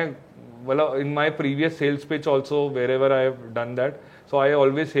मैं मतलब इन my previous sales pitch also where ever I have done that, so I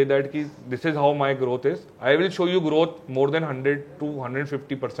always say that ki this is how my growth is. I will show you growth more than 100 to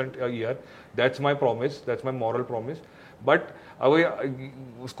 150% a year. That's my promise, that's my moral promise. But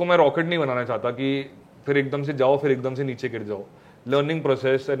उसको मैं rocket नहीं बनाना चाहता कि फिर एकदम से जाओ फिर एकदम से नीचे गिर जाओ। Learning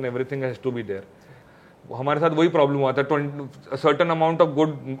process and everything has to be there. हमारे साथ वही प्रॉब्लम हुआ था, certain amount of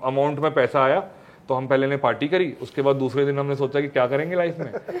good amount में पैसा आया तो हम पहले ने पार्टी करी, उसके बाद दूसरे दिन हमने सोचा कि क्या करेंगे लाइफ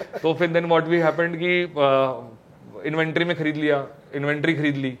में। तो फिर देन व्हाट वी हैपेंड कि इन्वेंट्री में खरीद लिया, इन्वेंट्री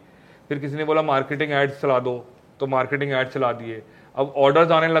खरीद ली, फिर किसी ने बोला मार्केटिंग एड्स चला दो, तो मार्केटिंग एड्स चला दिए। अब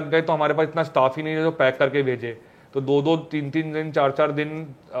ऑर्डर्स आने लग गए तो हमारे पास इतना स्टाफ ही नहीं है जो पैक करके भेजे, तो 2-2, 3-3 दिन, 4-4 दिन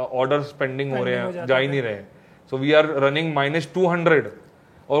ऑर्डर्स पेंडिंग हो रहे हैं, जा ही नहीं रहे हैं। सो वी आर रनिंग -200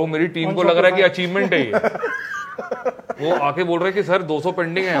 और वो मेरी टीम को लग रहा है कि अचीवमेंट है ये। वो आके बोल रहे कि सर 200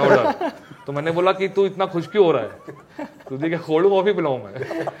 पेंडिंग है ऑर्डर। तो मैंने बोला कि तू इतना खुश क्यों हो रहा है, तुझे क्या कोल्ड कॉफी पिलाऊं मैं?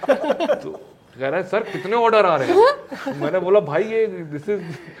 तो कह रहा है सर कितने ऑर्डर आ रहे हैं। मैंने बोला भाई ये दिस इज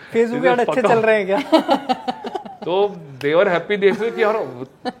फेसबुक ऐड अच्छे चल रहे हैं क्या? तो दे वर हैप्पी देख कि यार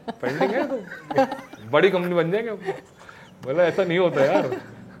पेंडिंग है तो बड़ी कंपनी बन जाएंगे। बोला ऐसा नहीं होता यार।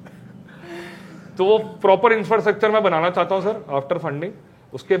 तो वो प्रॉपर इंफ्रास्ट्रक्चर मैं बनाना चाहता हूँ सर आफ्टर फंडिंग।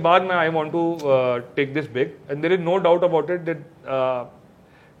 उसके बाद मैं I want to take this big and there is no doubt about it that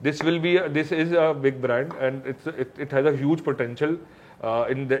this is a big brand and it has a huge potential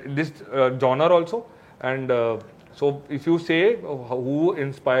in this genre also. And so if you say who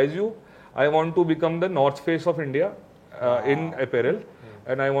inspires you, I want to become the North Face of India in apparel,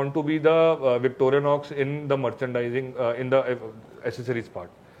 and I want to be the Victorinox in the merchandising, in the accessories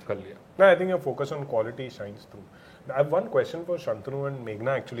part. Kar liya. No, I think your focus on quality shines through. I have one question for Shantanu and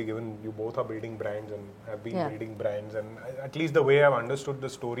Meghna actually, given you both are building brands and have been building brands, and at least the way I've understood the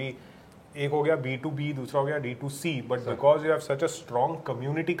story, एक हो गया B2B, दूसरा हो गया D2C, but because you have such a strong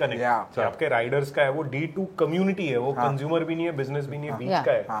community connect, आपके riders का है वो D2 community है, वो consumer भी नहीं है, business भी नहीं है, बीच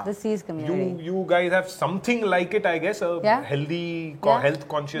का है। The C's community. You guys have something like it, I guess, a healthy, health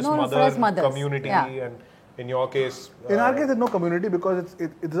conscious mother community, and in your case, in our case, there's no community because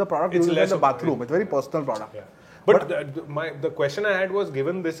it's a product used in the bathroom. It's a very personal product. But the question I had was,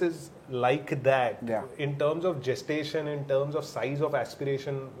 given this is like that, in terms of gestation, in terms of size of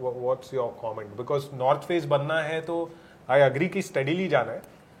aspiration, what's your comment? Because North Face बनना है तो I agree कि steadily जाना है,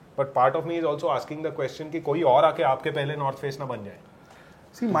 but part of me is also asking the question कि कोई और आके आपके पहले North Face ना बन जाए.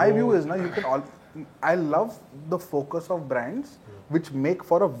 See, my view is ना, you can all. I love the focus of brands which make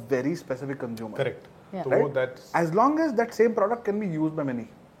for a very specific consumer. Correct. Yeah. So right? that's as long as that same product can be used by many.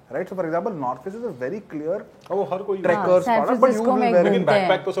 Right, so for example, North Face is a very clear वो हर कोई trekkers product, but you will wear it. लेकिन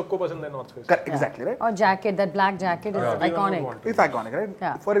backpack तो सबको पसंद है North Face. Exactly, right? Or jacket, that black jacket is iconic. It's iconic, right?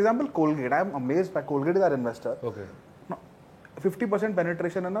 Yeah. For example, Colgate. I'm amazed by Colgate is our investor. Okay. 50%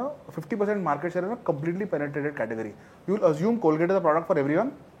 penetration and 50% market share in a completely penetrated category. You will assume Colgate is a product for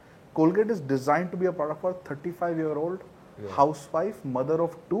everyone. Colgate is designed to be a product for 35-year-old housewife, mother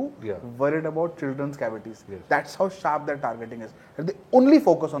of 2, worried about children's cavities. That's how sharp their targeting is. And they only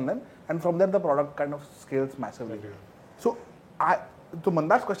focus on them, and from there the product kind of scales massively. So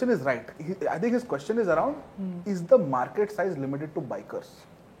Mandar's question is right. I think his question is around, is the market size limited to bikers?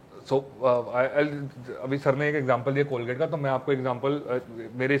 So अभी sir ने एक example दिया Colgate का, तो मैं आपको example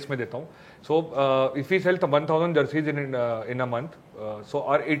मेरे इसमें देता हूँ. So if we sell 1,000 jerseys in a month, so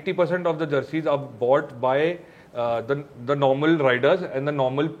our 80% of the jerseys are bought by the normal riders and the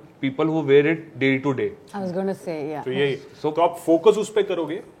normal people who wear it day to day. I was going to say, yeah. तो यही, तो आप focus उस पे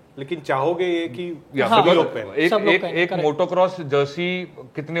करोगे, लेकिन चाहोगे ये कि सभी लोग पहने. एक मोटोक्रॉस जर्सी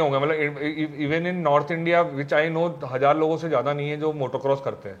कितने होंगे, मतलब even in North India which I know 1000 लोगों से ज्यादा नहीं है जो मोटोक्रॉस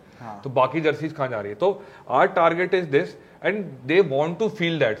करते हैं. तो बाकी जर्सीज कहाँ जा रही है? तो our target is this and they want to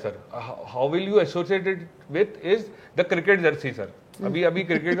feel that. Sir how will you associate it with is the cricket jersey. Sir अभी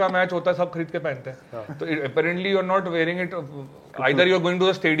क्रिकेट का मैच होता है, सब खरीद के पहनते हैं. तो apparently you are not wearing it, either you are going to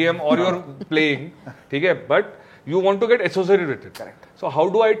the stadium और यू आर प्लेइंग, ठीक है, but you want to get associated with it. Correct. So how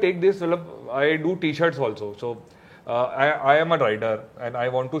do I take this? I do t-shirts also. So I am a rider and I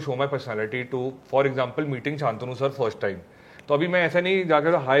want to show my personality to, for example, meeting Shantanu sir first time. तो अभी मैं ऐसा नहीं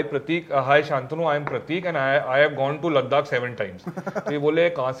जाकर hi Prateek, hi Shantanu, I am Prateek and I have gone to Ladakh 7 times. तो ये बोले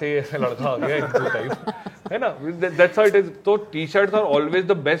कहाँ से ऐसा लड़का आ गया इन 2 times, है ना? That's how it is. तो t-shirts are always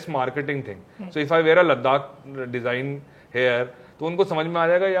the best marketing thing. So if I wear a Ladakh design here, तो उनको समझ में आ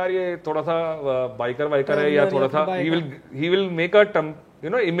जाएगा यार ये थोड़ा सा बाइकर है या थोड़ा सा he will make a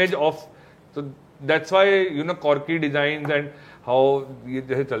image of. So that's why Corky designs and how ये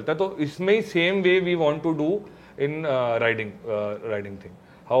जैसे चलता है, तो इसमें ही same way we want to do in riding thing.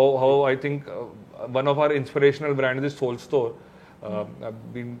 How I think one of our inspirational brands is Soul Store.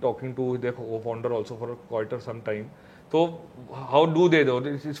 I've been talking to their co-founder also for quite some time. So how do they do?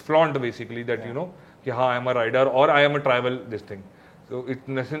 It's flaunt basically that कि हाँ I am a rider or I am a travel this thing. So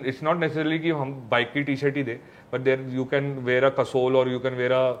it's not necessarily कि हम bike की t-shirt he they, but there you can wear a Kasol or you can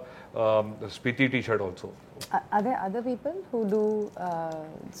wear a Spiti t-shirt also. Are there other people who do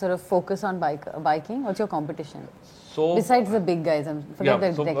sort of focus on biking? What's your competition? So besides the big guys, I'm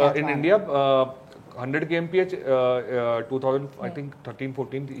in India, 100 kmph 2000 I think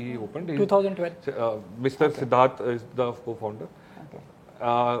 13-14 he opened. 2012. Mr. Siddharth is the co-founder.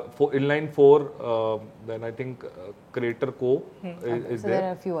 For inline 4, then I think Creator Co is so there. There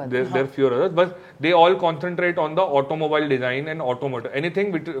are a few others. There are few others, but they all concentrate on the automobile design and automotive,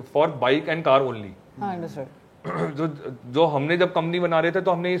 anything for bike and car only. Understood. जो हमने जब company बना रहे थे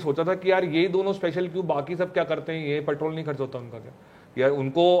तो हमने ये सोचा था कि यार ये दोनों स्पेशल क्यों, बाकी सब क्या करते हैं, ये पेट्रोल नहीं खर्च होता उनका क्या, यार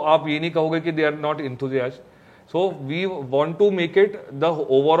उनको आप ये नहीं कहोगे कि they are not enthusiast. So we want to make it the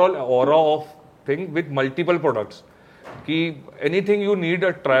overall aura of thing with multiple products. कि anything you need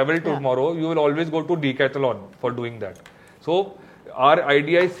a travel tomorrow, you will always go to Decathlon for doing that. So our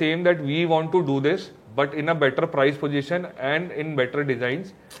idea is same, that we want to do this but in a better price position and in better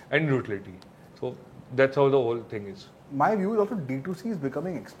designs and utility. So that's how the whole thing is. My view is also D2C is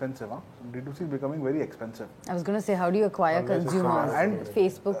becoming expensive. D2C is becoming very expensive. I was going to say, how do you acquire consumers? And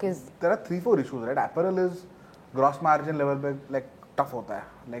Facebook is... There are 3-4 issues, right? Apparel is gross margin level पे like tough होता है.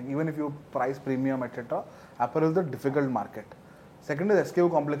 Like even if you price premium etc. Apparel is the difficult market. Second is SKU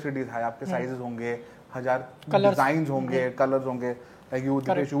complexity is high. आपके sizes होंगे, 1000 designs होंगे, colors होंगे. Like you,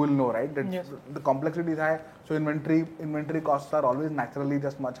 Dipesh, you will know, right? That the complexity is high. So inventory costs are always naturally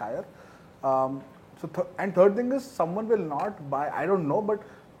just much higher. And third thing is someone will not buy. I don't know, but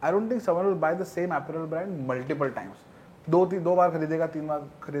I don't think someone will buy the same apparel brand multiple times. दो बार खरीदेगा, 3 बार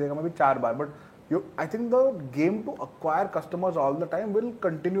खरीदेगा, maybe 4 bar. But I think the game to acquire customers all the time will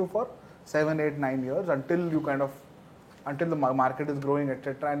continue for 7, 8, 9 years until the market is growing,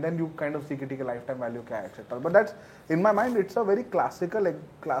 etc. And then you kind of see कि lifetime value क्या है, etc. But that's, in my mind, it's a very classical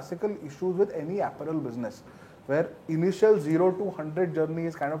issues with any apparel business, where initial 0 to 100 journey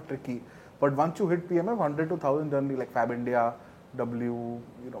is kind of tricky. But once you hit PMF, 100 to 1000 journey like Fab India, W,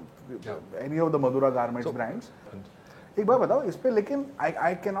 any of the Madura Garments brands. एक बार बताओ इस पे, लेकिन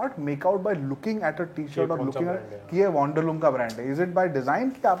I cannot make out by looking at a t-shirt or looking at कि ये Wanderloom का brand है. Is it by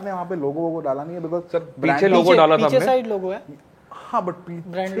design कि आपने वहाँ पे logo डाला नहीं है? Because सर पीछे logo डाला था हमने. पीछे side logo है. हाँ, but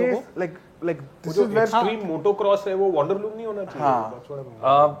brand logo. like this is where extreme motocross है, वो Wanderloom नहीं होना चाहिए.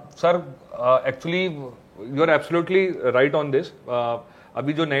 हाँ. Sir actually you are absolutely right on this.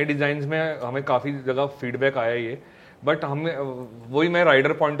 अभी जो नए डिजाइन में हमें काफी जगह फीडबैक आया ये, बट हमें वही मैं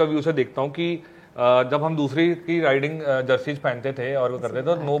राइडर पॉइंट ऑफ व्यू से देखता हूँ कि जब हम दूसरी की राइडिंग जर्सीज पहनते थे और वो करते थे,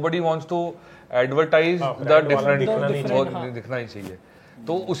 तो nobody wants to advertise the different, दिखना ही चाहिए.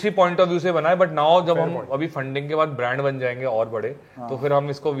 तो उसी पॉइंट ऑफ व्यू से बनाए. बट नाउ जब हम अभी फंडिंग के बाद ब्रांड बन जाएंगे और बड़े, तो फिर हम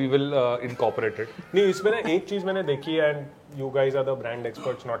इसको वी विल इनकॉर्पोरेट इट. नहीं, इसमें ना एक चीज मैंने देखी है, and you guys are the brand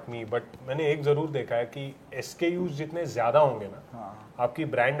experts not me, but मैंने एक जरूर देखा है कि SKUs जितने ज्यादा होंगे ना, आपकी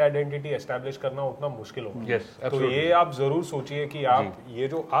ब्रांड आइडेंटिटी एस्टैब्लिश करना उतना मुश्किल होगा. Yes, तो ये आप जरूर सोचिए कि आप ये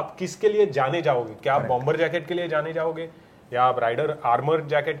जो आप किसके लिए जाने जाओगे, क्या आप बॉम्बर जैकेट के लिए जाने जाओगे, या आप राइडर आर्मर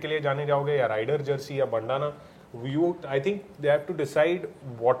जैकेट के लिए जाने जाओगे, या राइडर जर्सी या bandana. I think they have to decide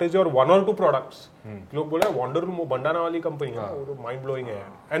what is your 1 or 2 products. लोग बोले Wanderloom वो बंडाना वाली कंपनी है, वो तो माइंड ब्लोइंग है.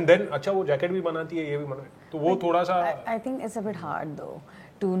 एंड देन अच्छा वो जैकेट भी बनाती है, ये भी बनाती है, तो वो थोड़ा सा. I think it's a bit hard though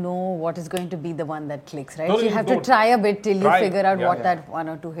to know what is going to be the one that clicks, right? No, so you have to try a bit till you figure out what that 1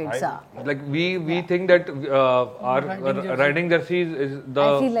 or 2 hits are. Like we think that our riding jerseys is the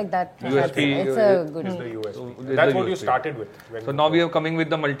I feel like that USP. It's a good. Is the USP. That's what you started with. So now we are coming with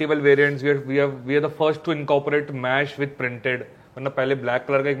the multiple variants. We are the first to incorporate mesh with printed. वरना पहले black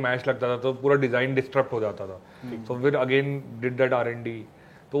colour का एक mash लगता था तो पूरा design disturb हो जाता था. So we again did that R&D.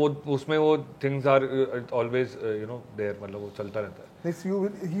 तो उसमें वो things are always you know there, मतलब वो चलता रहता है.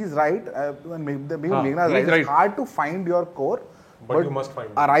 He is right. Meghna is he's right. right. It's hard to find your core, But you must find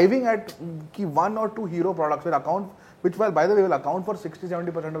it. arriving at ki one or two hero products will account, which will, by the way, will account for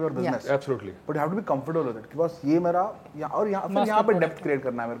 60-70% of your business. Absolutely. But you have to be comfortable with it. कि बस ये मेरा और यहाँ पे depth create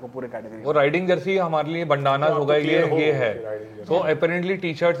करना है मेरे को पूरे कैटेगरी. वो राइडिंग जर्सी हमारे लिए बंडाना होगा, ये है. So apparently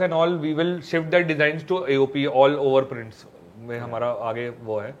t-shirts and all we will shift that designs to AOP all over prints में हमारा आगे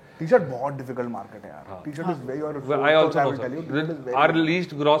वो है. टी-शर्ट बहुत डिफिकल्ट मार्केट है यार. T-shirt is very I also know sir. Our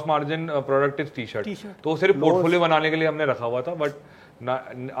least gross margin product is t-shirt. तो सिर्फ पोर्टफोलियो बनाने के लिए हमने रखा हुआ था, बट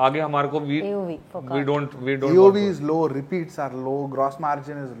आगे हमारे को we don't AOV is low, repeats are low, gross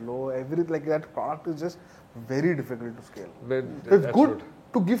margin is low, everything like that product is just very difficult to scale. So it's good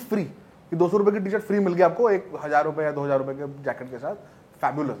to give free. कि 200 रुपए की टी-शर्ट फ्री मिल गया आपको 1000 रुपए या 2000 रुपए के जैकेट के साथ.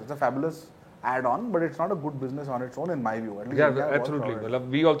 Fabulous. It's a fabulous add-on, but it's not a good business on its own in my view. At least yeah, absolutely. Well,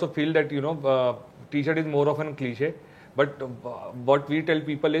 we also feel that you know t-shirt is more of a cliche, but what we tell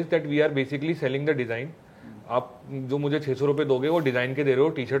people is that we are basically selling the design. आप जो मुझे 600 रुपए दोगे वो design के दे रहे हो,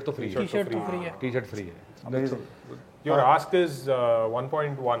 T-shirt तो फ्री है. टी-शर्ट फ्री है. Your ask is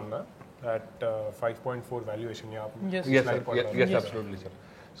 1.1 na? At 5.4 valuation. Yes, yes, absolutely, sir.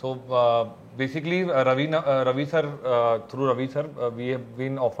 So basically, Ravi sir, through Ravi sir, we have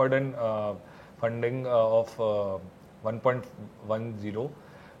been offered an funding of 1.10,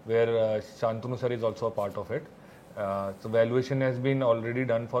 where Shantanu sir is also a part of it. So valuation has been already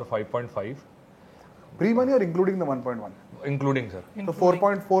done for 5.5. Pre-money or including the 1.1? Including, sir. So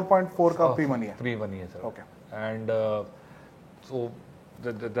 4.4 का pre-money है. Pre-money है, sir. Okay. And so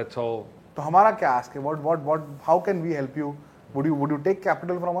that's how. तो हमारा क्या ask है? What? How can we help you? Would you take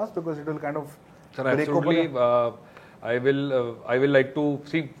capital from us because it will kind of sir, absolutely. I will like to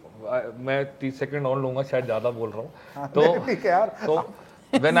see. मैं 30 second और लूंगा, शायद ज़्यादा बोल रहा हूँ. तो ठीक है यार. तो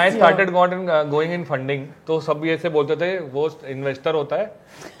when I started going in funding, तो सब ऐसे बोलते थे वो इन्वेस्टर होता है,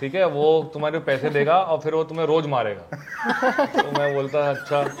 ठीक है, वो तुम्हारे पैसे देगा और फिर वो तुम्हें रोज मारेगा. तो मैं बोलता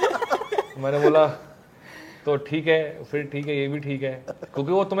अच्छा, मैंने बोला तो ठीक है, फिर ठीक है, ये भी ठीक है,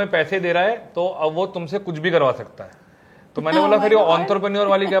 क्योंकि वो तुम्हें पैसे दे रहा है तो अब वो तुमसे कुछ भी करवा सकता है. तो मैंने बोला फिर ये एंटरप्रेन्योर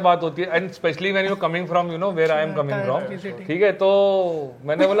वाली क्या बात होती है, and specially when you coming from you know where I am coming from, ठीक है. तो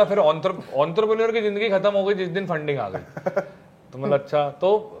मैंने बोला फिर एंटरप्रेन्योर की जिंदगी खत्म हो गई जिस दिन फंडिंग आ गई. तो मतलब अच्छा,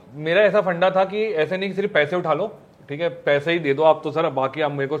 तो मेरा ऐसा फंडा था कि ऐसे नहीं कि सिर्फ पैसे उठा लो, ठीक है, पैसे ही दे दो आप तो सर, बाकी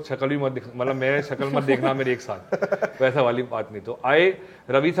आप मेरे को शक्ल भी मत मतलब मेरे शक्ल मत देखना मेरे एक साथ, वैसा वाली बात नहीं. तो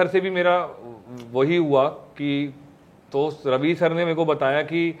रवि सर से भी मेरा वही हुआ कि तो रवि सर ने मेरे को बताया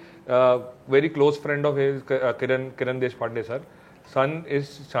कि very close friend of his Kiran Deshpande sir, sun is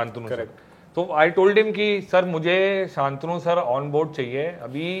Shantanu sir. तो आई टोल्ड हिम कि सर मुझे शांतनु सर ऑन बोर्ड चाहिए,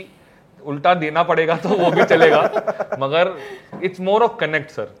 अभी उल्टा देना पड़ेगा तो वो भी चलेगा, मगर it's more of connect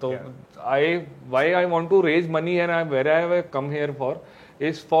sir. तो why I want to raise money and where I have come here for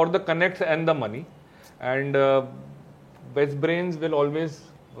is for the connects and the money, and best brains will always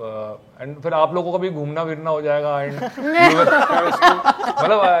and फिर आप लोगों का भी घूमना फिरना हो जाएगा. एंड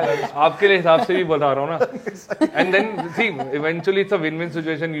मतलब आपके लिए हिसाब से भी बता रहा हूँ ना. And then see eventually it's a win win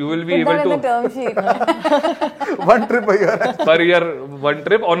situation. You will be able to one trip per year, one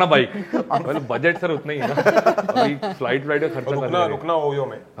trip on a bike. मतलब बजट सर उतना ही है ना, अभी फ्लाइट का खर्चा रुकना ओयो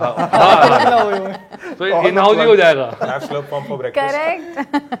में. तो इन हाउस ही हो जाएगा. करेक्ट.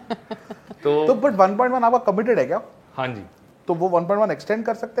 तो बट 1.1 आपका कमिटेड है क्या? हाँ जी. तो वो 1.1 एक्सटेंड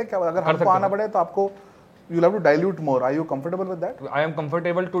कर सकते हैं क्या? अगर हमको आना पड़े तो आपको you'll have to dilute more. Are you comfortable with that? I am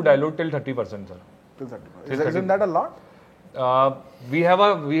comfortable to dilute till 30%, sir. Till 30%. Isn't that a lot? We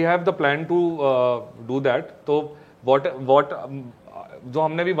have the plan to do that. तो what जो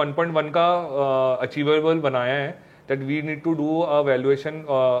हमने भी 1.1 का achievable बनाया है, that we need to do a valuation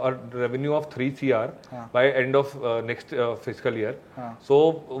a revenue of 3 CR by end of next fiscal year. So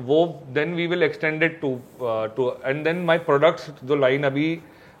वो then we will extend it to and then my products जो line अभी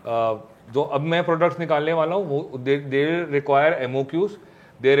जो अब मैं products निकालने वाला हूँ वो they require MOQs,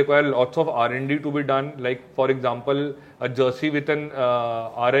 they require lots of R&D to be done, like for example a jersey with an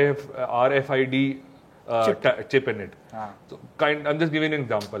RFID chip in it. So I'm just giving an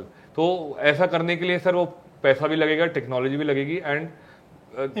example. तो ऐसा करने के लिए सर वो पैसा भी लगेगा, टेक्नोलॉजी भी लगेगी एंड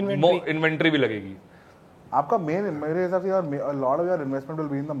इन्वेंट्री भी लगेगी. आपका मेन मेरे हिसाब से lot of your investment will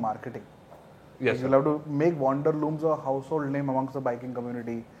be in the marketing. Yes, you have to make Wonder Looms a household name amongst the biking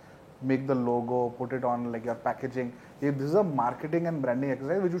community, make the logo, put it on like your packaging. This is a marketing and branding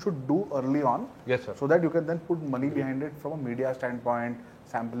exercise which you should do early on, so that you can then put money behind it from a media stand point,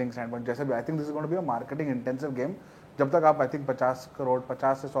 sampling stand point. जैसे भी I think this is going to be a marketing intensive game. जब तक आप I think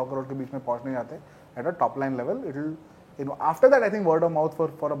 50 से 100 करोड़ के बीच में पहुंच नहीं जाते at a top line level, it will after that, I think word of mouth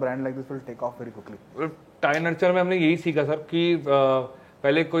for a brand like this will take off very quickly. TiE Nurture में हमने यही सीखा सर कि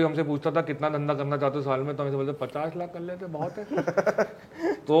पहले कोई हमसे पूछता था कितना धंधा करना चाहते हो साल में, तो हम बोलते 50 लाख कर लेते बहुत है.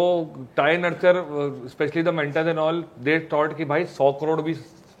 तो TiE Nurture specially the mentors and all they thought कि भाई 100 करोड़ भी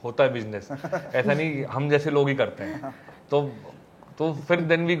होता है बिजनेस, ऐसा नहीं हम जैसे लोग ही करते हैं. तो फिर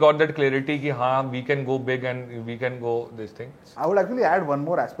then we got that clarity कि हाँ we can go big and we can go this thing. I would actually add one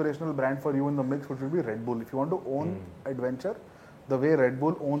more aspirational brand for you in the mix, which would be Red Bull. If you want to own adventure, the way Red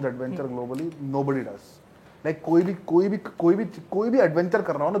Bull owns adventure globally, nobody does. Like कोई भी adventure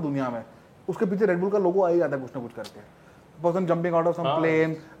कर रहा हो ना दुनिया में, उसके पीछे Red Bull का logo आ ही जाता है कुछ ना कुछ करके. Person jumping out of some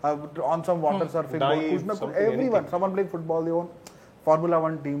plane, on some water surfing board, कुछ ना कुछ, everyone, someone playing football, they own Formula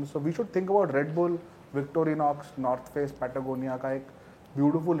 1 teams. So we should think about Red Bull, Victorinox, North Face, Patagonia का एक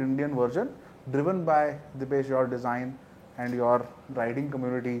beautiful Indian version driven by Dipesh, your design and your riding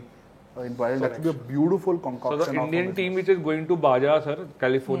community in Bhopal. That would be a beautiful concoction. So the Indian team which is going to Baja, sir,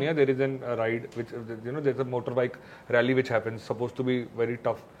 California, there is a ride which there's a motorbike rally which happens, supposed to be very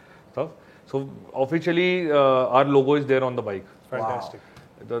tough. So officially our logo is there on the bike. Fantastic.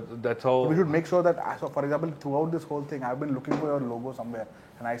 That's how we should make sure that, so for example, throughout this whole thing, I've been looking for your logo somewhere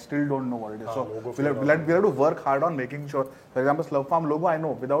and I still don't know what it is. So we'll have to work hard on making sure. For example, Slurp Farm logo, I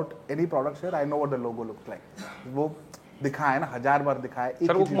know without any products here, I know what the logo looks like. वो दिखा है ना, 1000 बार दिखा है.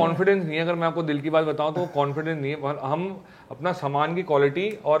 Sir वो confidence नहीं है, अगर मैं आपको दिल की बात बताऊं तो कॉन्फिडेंस नहीं है. हम अपना सामान की क्वालिटी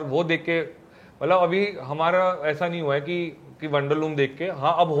और वो देख के, मतलब अभी हमारा ऐसा नहीं हुआ है कि वंडरलूम देख के,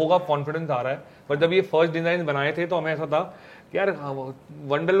 हाँ अब होगा, कॉन्फिडेंस आ रहा है. पर जब ये फर्स्ट डिजाइन बनाए थे तो हमें ऐसा था कि यार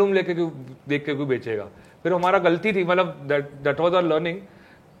वंडरलूम लेके क्यों देख के क्यों बेचेगा. फिर हमारा गलती थी, मतलब that was our learning.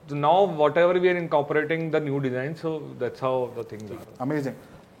 So now whatever we are incorporating the new design, so that's how the things are. Amazing.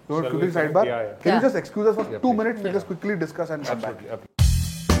 You want quickly sidebar? Yeah. Can you just excuse us for 2 minutes? We'll just quickly discuss and come back.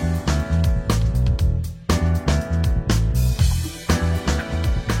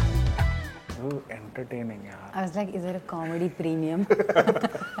 Entertaining, yeah. I was like, is there a comedy premium?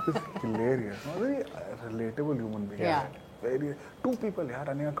 It's hilarious. Very relatable human being. Yeah. Very, 2 people here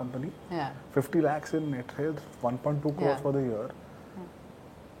running a company. Yeah. 50 lakhs in net sales, 1.2 crores for the year.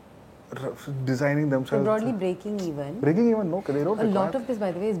 Designing So themselves. broadly breaking even. Breaking even, no, they don't A require. lot of this,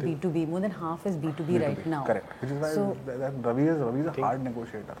 by the way, is B2B. More than half is B2B right now. Correct. Which is why So- Ravi is a hard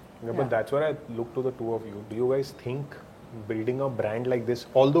negotiator. Yeah, but that's where I look to the two of you. Do you guys think building a brand like this,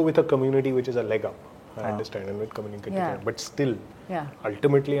 although with a community which is a leg up, I understand, and with community, Yeah. but still, Yeah.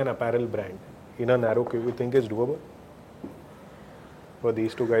 ultimately an apparel brand in a narrow cube, you think is doable? For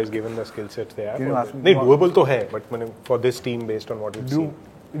these two guys, given the skill sets they have, Can you ask me- नहीं doable तो है, but for this team, based on what we've Do seen,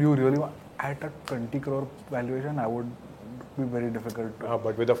 you really want, at a 20 crore valuation, I would be very difficult to.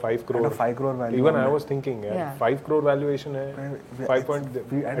 but with a 5 crore, At a 5 crore value. even I was thinking, Yeah. 5 crore valuation है, We- 5 point,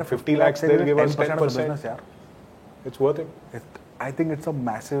 we- at 50 lakhs they'll give us 10% of the 10%. business, yeah. It's worth it. I think it's a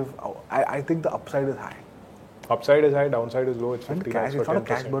massive. I think the upside is high. Upside is high, downside is low. It's And 50 cash, lakhs it's for not a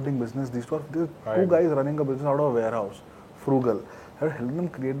 10%. cash burning business. These two I agree. guys running a business out of a warehouse, frugal. Help them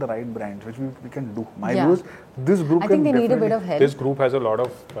create the right brands, which we can do. My Yeah. view is this group I can think they need a bit definitely- of help. This group has a lot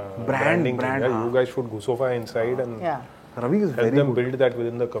of branding. brand, Yeah, हाँ. you guys should Gusofa inside and Yeah. Ravi is help very them good. build that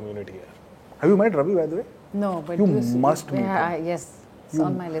within the community. Yeah. Have you met Ravi, by the way? No, but You s- must meet yeah, him. yes, it's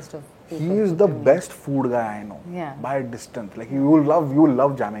on my list of people. He is the best food guy I know. Yeah. By a distance. Like you will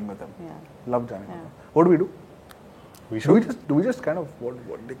love jamming with him. Yeah. Love jamming with Yeah. him. What do we do? We Do we should. just kind of what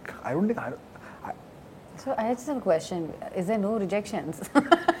like, I don't think I So I just have a question. Is there no rejections?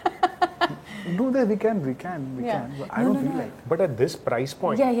 do they we can. Yeah. But I No, don't no, feel no. like But at this price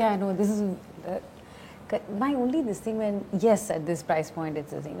point, Yeah, no, this is my only this thing when, yes, at this price point,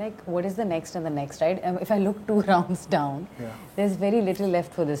 it's a thing. Like, what is the next and the next, right? If I look 2 rounds down, Yeah. there's very little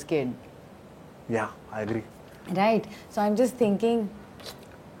left for this kid, yeah, I agree. right? So I'm just thinking,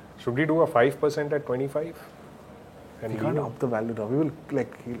 should we do a 5% at 25? And We leave can't it? up the value. Ravi will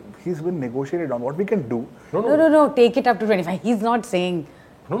like he's been negotiated on. What we can do. no, take it up to 25. He's not saying,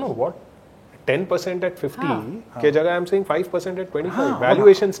 No, what? 10% at 50 हाँ. के जगह I'm saying 5% at 25. हाँ,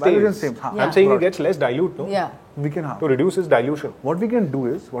 Valuation stays. valuation same. हाँ. I'm Yeah. saying he gets less dilute, no? yeah, We can have. To reduce his dilution. What we can do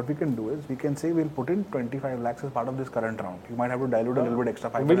is we can say we'll put in 25 lakhs as part of this current round. You might have to dilute a little bit extra.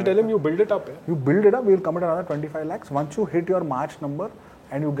 5 We'll tell him you build it up. Yeah? You build it up. We'll come at another 25 lakhs. Once you hit your March number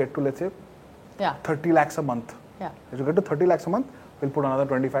and you get to let's say yeah, 30 lakhs a month. yeah. If you get to 30 lakhs a month, we'll put another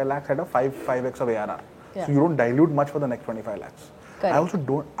 25 lakhs at a 5x of ARR. Yeah. So you don't dilute much for the next 25 lakhs. Correct. I also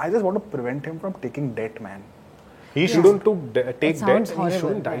don't. I just want to prevent him from taking debt, man. He shouldn't take sounds debt and he horrible,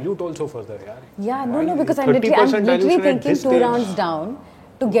 shouldn't right. dilute also further. Yeah. Yeah, no, because I'm 30% literally dilution at thinking this 2 stage. rounds down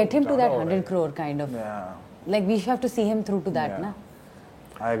to get him to that Zyada 100 crore kind of. Yeah, Like, we have to see him through to that, Yeah. na?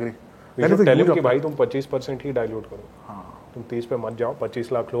 I agree. We should tell him कि भाई तुम 25% ही dilute करो. तुम 30 पे मत जाओ,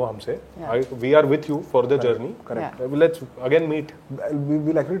 25 लाख लो हमसे. We are with you for the journey. Correct. Let's again meet.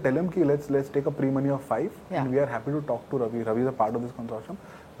 We'll actually tell him कि let's take a pre-money of 5 and we are happy to talk to Ravi. Ravi is a part of this consortium.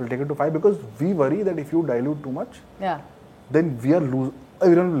 We'll take it to 5 because we worry that if you dilute too much, then we are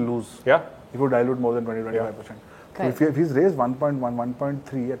everyone will lose. Yeah. If you dilute more than 20-25%. So if he's raised 1.1,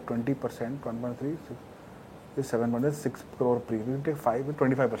 1.3 at 20%, 1.3 is 6 crore pre. We will take 5 with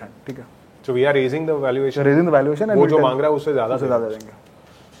 25%. ठीक है. So we are raising the valuation. Raising the valuation and वो जो मांग रहा है उससे ज़्यादा देंगे.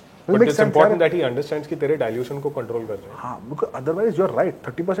 But it's important that he understands कि तेरे dilution को control कर रहे हैं. हाँ, because otherwise you're right.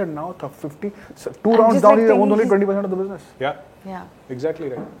 30% now, 50, 2 rounds down, he owns only 20% of the business. Yeah. Yeah. Exactly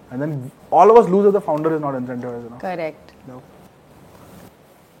right. And then all of us lose if the founder is not incentivized. You know? Correct. No.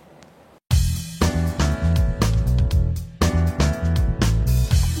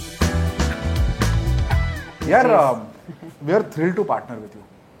 Yeah, we are thrilled to partner with you.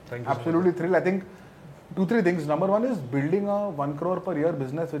 Thank you. Absolutely thrilled. I think 2-3 things. Number one is building a 1 crore per year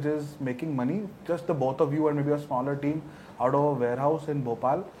business which is making money. Just the both of you and maybe a smaller team out of a warehouse in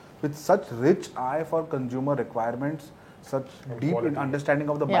Bhopal with such rich eye for consumer requirements, such deep understanding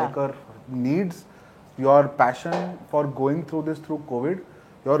of the biker needs, your passion for going through this through COVID,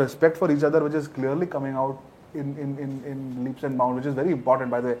 your respect for each other which is clearly coming out in leaps and bounds, which is very important.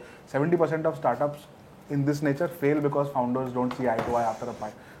 By the way, 70% of startups in this nature fail because founders don't see eye to eye after a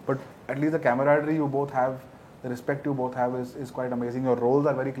fight. But at least the camaraderie you both have, the respect you both have is quite amazing. Your roles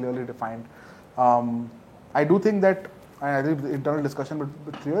are very clearly defined. I do think that, I think the internal discussion,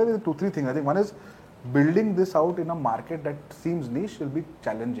 but clearly 2-3 things. I think one is building this out in a market that seems niche will be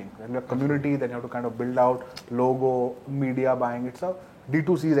challenging. There will be a community that you have to kind of build out, logo, media buying. It's a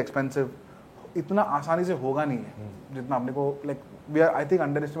D2C is expensive. इतना आसानी से होगा नहीं है जितना अपने को like we are I think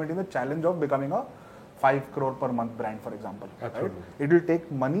underestimating the challenge of becoming a 5 crore per month brand, for example. Right? It will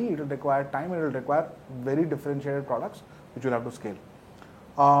take money, it will require time, it will require very differentiated products which will have to scale.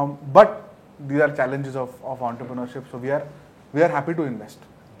 But these are challenges of entrepreneurship. So we are happy to invest.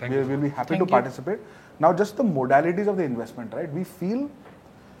 We will be happy to participate. Now, just the modalities of the investment, right? We feel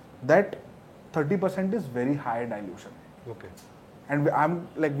that 30% is very high dilution. Okay. And I'm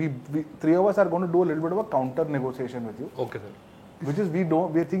like we three of us are going to do a little bit of a counter negotiation with you. Okay, sir. Which is we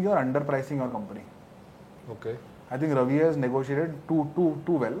think you're underpricing your company. Okay. I think Ravi has negotiated too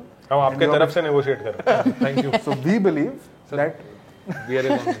well. हम आपके तरफ से negotiate कर रहे हैं. Thank you. So we believe that we are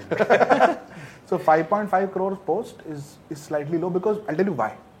able. So 5.5 crores post is slightly low because I'll tell you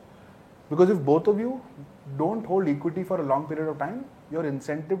why. Because if both of you don't hold equity for a long period of time, your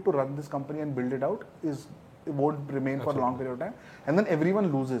incentive to run this company and build it out it won't remain for a long period of time, and then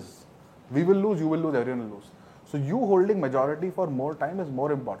everyone loses. We will lose, you will lose, everyone will lose. So you holding majority for more time is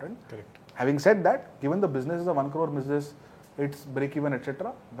more important. Correct. Having said that, given the business is a 1 crore business, it's break even,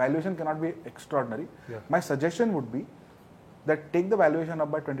 etc., valuation cannot be extraordinary. Yeah. My suggestion would be that take the valuation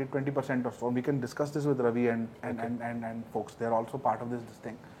up by 20% or so. We can discuss this with Ravi and folks. They're also part of this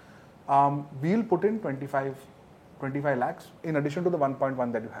thing. We'll put in 25 lakhs in addition to the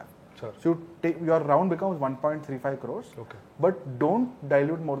 1.1 that you have. Sure. So your round becomes 1.35 crores. Okay. But don't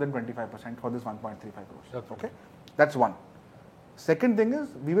dilute more than 25% for this 1.35 crores. Okay. That's one. Second thing is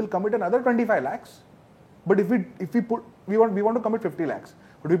we will commit another 25 lakhs. But if we want to commit 50 lakhs.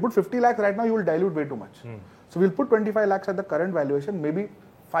 But if we put 50 lakhs right now, you will dilute way too much. So we'll put 25 lakhs at the current valuation, maybe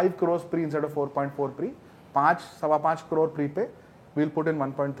 5 crores pre instead of 4.4 pre, 5 crore prepay. We'll put in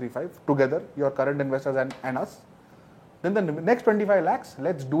 1.35 together, your current investors and us. Then the next 25 lakhs,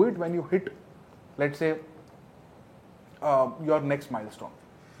 let's do it when you hit, let's say, your next milestone.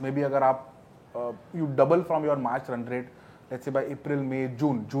 Maybe agar aap, you double from your March run rate, let's say by April, May,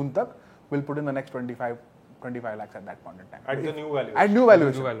 June tak, we'll put in the next 25 lakhs at that point in time. At the new valuation. At new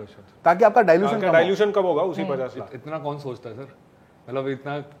valuation. ताकि आपका dilution कब होगा उसी 50 लाख. इतना कौन सोचता है sir? मतलब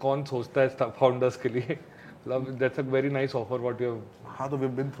इतना कौन सोचता है founders के लिए? मतलब that's a very nice offer what you have. हाँ तो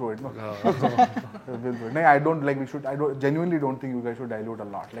we've been through it, no? नहीं, I don't genuinely don't think you guys should dilute a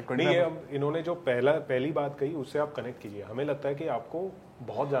lot. Like नहीं, ये इन्होंने जो पहली बात कही उससे आप कनेक्ट कीजिए. हमें लगता है कि आपको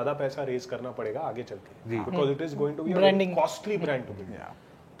बहुत ज़्यादा पैसा रेज करना पड़ेगा आगे चल के. Because it is going to be a costly brand to build.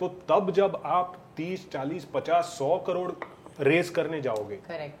 तो तब जब आप 30, 40, 50, 100 करोड़ रेज करने जाओगे,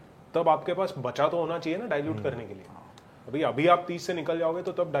 तब आपके पास बचा तो होना चाहिए ना डाइल्यूट करने के लिए. अभी आप 30 से निकल जाओगे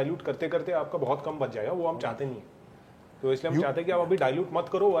तो तब डाइल्यूट करते करते आपका बहुत कम बच जाएगा. वो हम चाहते नहीं है. तो इसलिए हम चाहते हैं कि आप अभी डाइल्यूट मत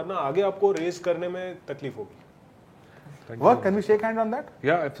करो, वरना आगे आपको रेज करने में तकलीफ होगी. Work? Can we shake hands on that?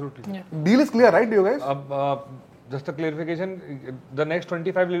 Yeah, absolutely. Yeah. Deal is clear, right, you guys? Just a clarification. The next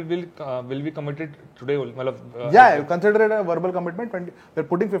 25 will be committed today. Yeah, consider it a verbal commitment. We're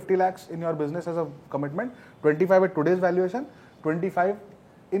putting 50 lakhs in your business as a commitment. 25 at today's valuation. 25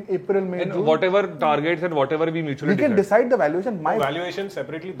 in April, May, And June. whatever targets and whatever we mutually We can decide the valuation. valuation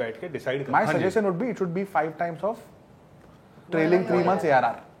separately बैठ के decide My करना. suggestion would be it should be 5 times of trailing 3 months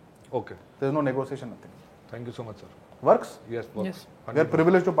ARR. Okay. There is no negotiation, nothing. Thank you so much, sir. Works? Yes, works. Yes. We are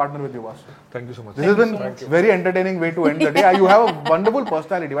privileged to partner with you, boss. Thank you so much. This has been very entertaining way to end the day. You have a wonderful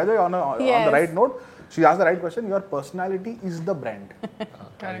personality. By the way, on the Yes. right note, she asked the right question. Your personality is the brand.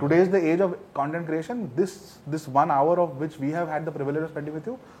 Today is the age of content creation. This 1 hour of which we have had the privilege of spending with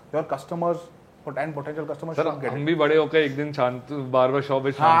you, your customers and potential customers sir should get हम it. भी बड़े होकर एक दिन शांत barber shop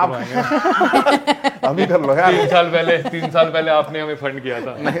में शांत आएंगे. अभी कर लो यार. 3 साल पहले आपने हमें फंड किया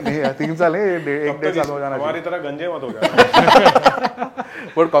था. नहीं यार, 3 साल है, 1.5 साल हो जाना चाहिए. हमारी तरह गंजे मत हो जाना.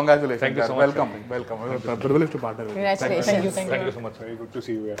 But congratulations. Thank you so sir. much, Welcome. Privileged to partner with you. Congratulations. Thank you so much. Very good to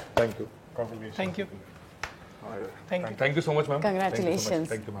see you here. Thank you. Congratulations. Thank you. Thank you. Thank you so much, ma'am. Congratulations.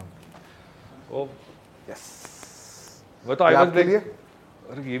 Thank you, ma'am. Oh, Yes. वो तो I ये was आपके like, लिए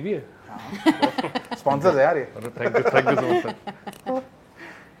अरे ये भी है. sponsors है यार ये. अरे thank you so much, sir.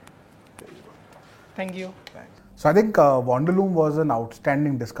 Thank you. So I think Wanderloom was an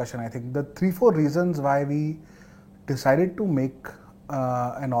outstanding discussion. I think the 3-4 reasons why we decided to make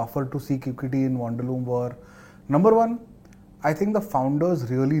an offer to seek equity in Wanderloom were, number one, I think the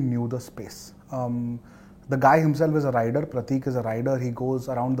founders really knew the space. The guy himself is a rider. Pratik is a rider. He goes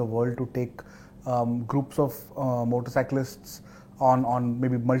around the world to take groups of motorcyclists on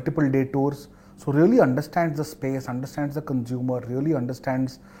maybe multiple day tours. So really understands the space, understands the consumer, really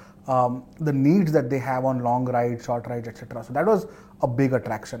understands the needs that they have on long rides, short rides, etc. So that was a big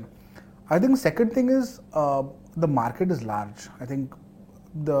attraction. I think second thing is the market is large. I think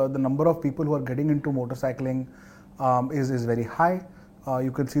the number of people who are getting into motorcycling is very high.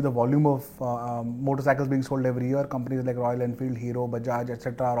 You can see the volume of motorcycles being sold every year. Companies like Royal Enfield, Hero, Bajaj,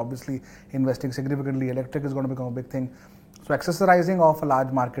 etc. are obviously investing significantly. Electric is going to become a big thing. So accessorizing of a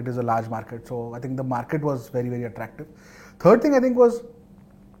large market is a large market. So I think the market was very, very attractive. Third thing I think was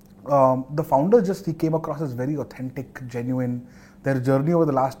the founders he came across as very authentic, genuine. Their journey over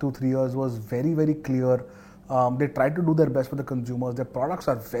the last 2-3 years was very, very clear. They tried to do their best for the consumers. Their products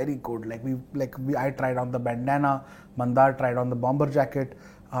are very good. I tried on the bandana. Mandar tried on the bomber jacket.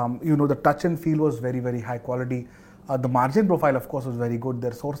 The touch and feel was very, very high quality. The margin profile, of course, was very good.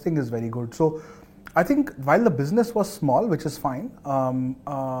 Their sourcing is very good. So I think while the business was small, which is fine,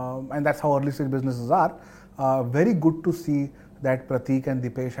 and that's how early stage businesses are, very good to see that Pratik and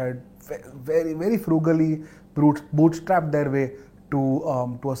Dipesh had very, very frugally bootstrapped their way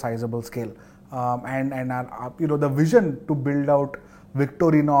to a sizable scale. And the vision to build out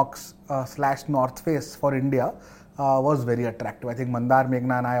Victorinox / North Face for India was very attractive. I think Mandar,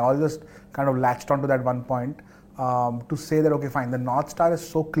 Meghna and I all just kind of latched onto that one point to say that, okay, fine, the North Star is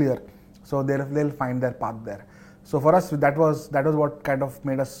so clear, so they'll find their path there. So for us, that was what kind of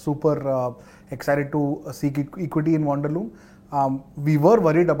made us super excited to seek equity in Wanderloom. We were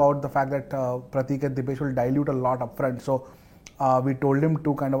worried about the fact that Pratik and Dipesh will dilute a lot upfront. So we told him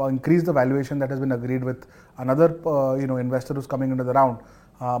to kind of increase the valuation that has been agreed with another investor who's coming into the round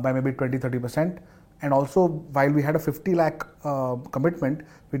by maybe 20-30%. And also, while we had a 50 lakh commitment,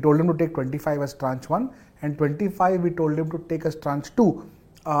 we told him to take 25 as tranche 1 and 25 we told him to take as tranche 2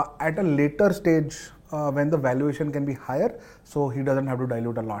 at a later stage when the valuation can be higher, so he doesn't have to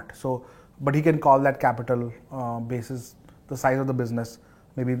dilute a lot. So, but he can call that capital basis the size of the business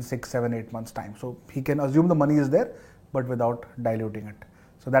maybe in 6, 7, 8 months time. So he can assume the money is there but without diluting it.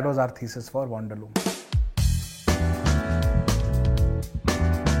 So that was our thesis for Wanderloom.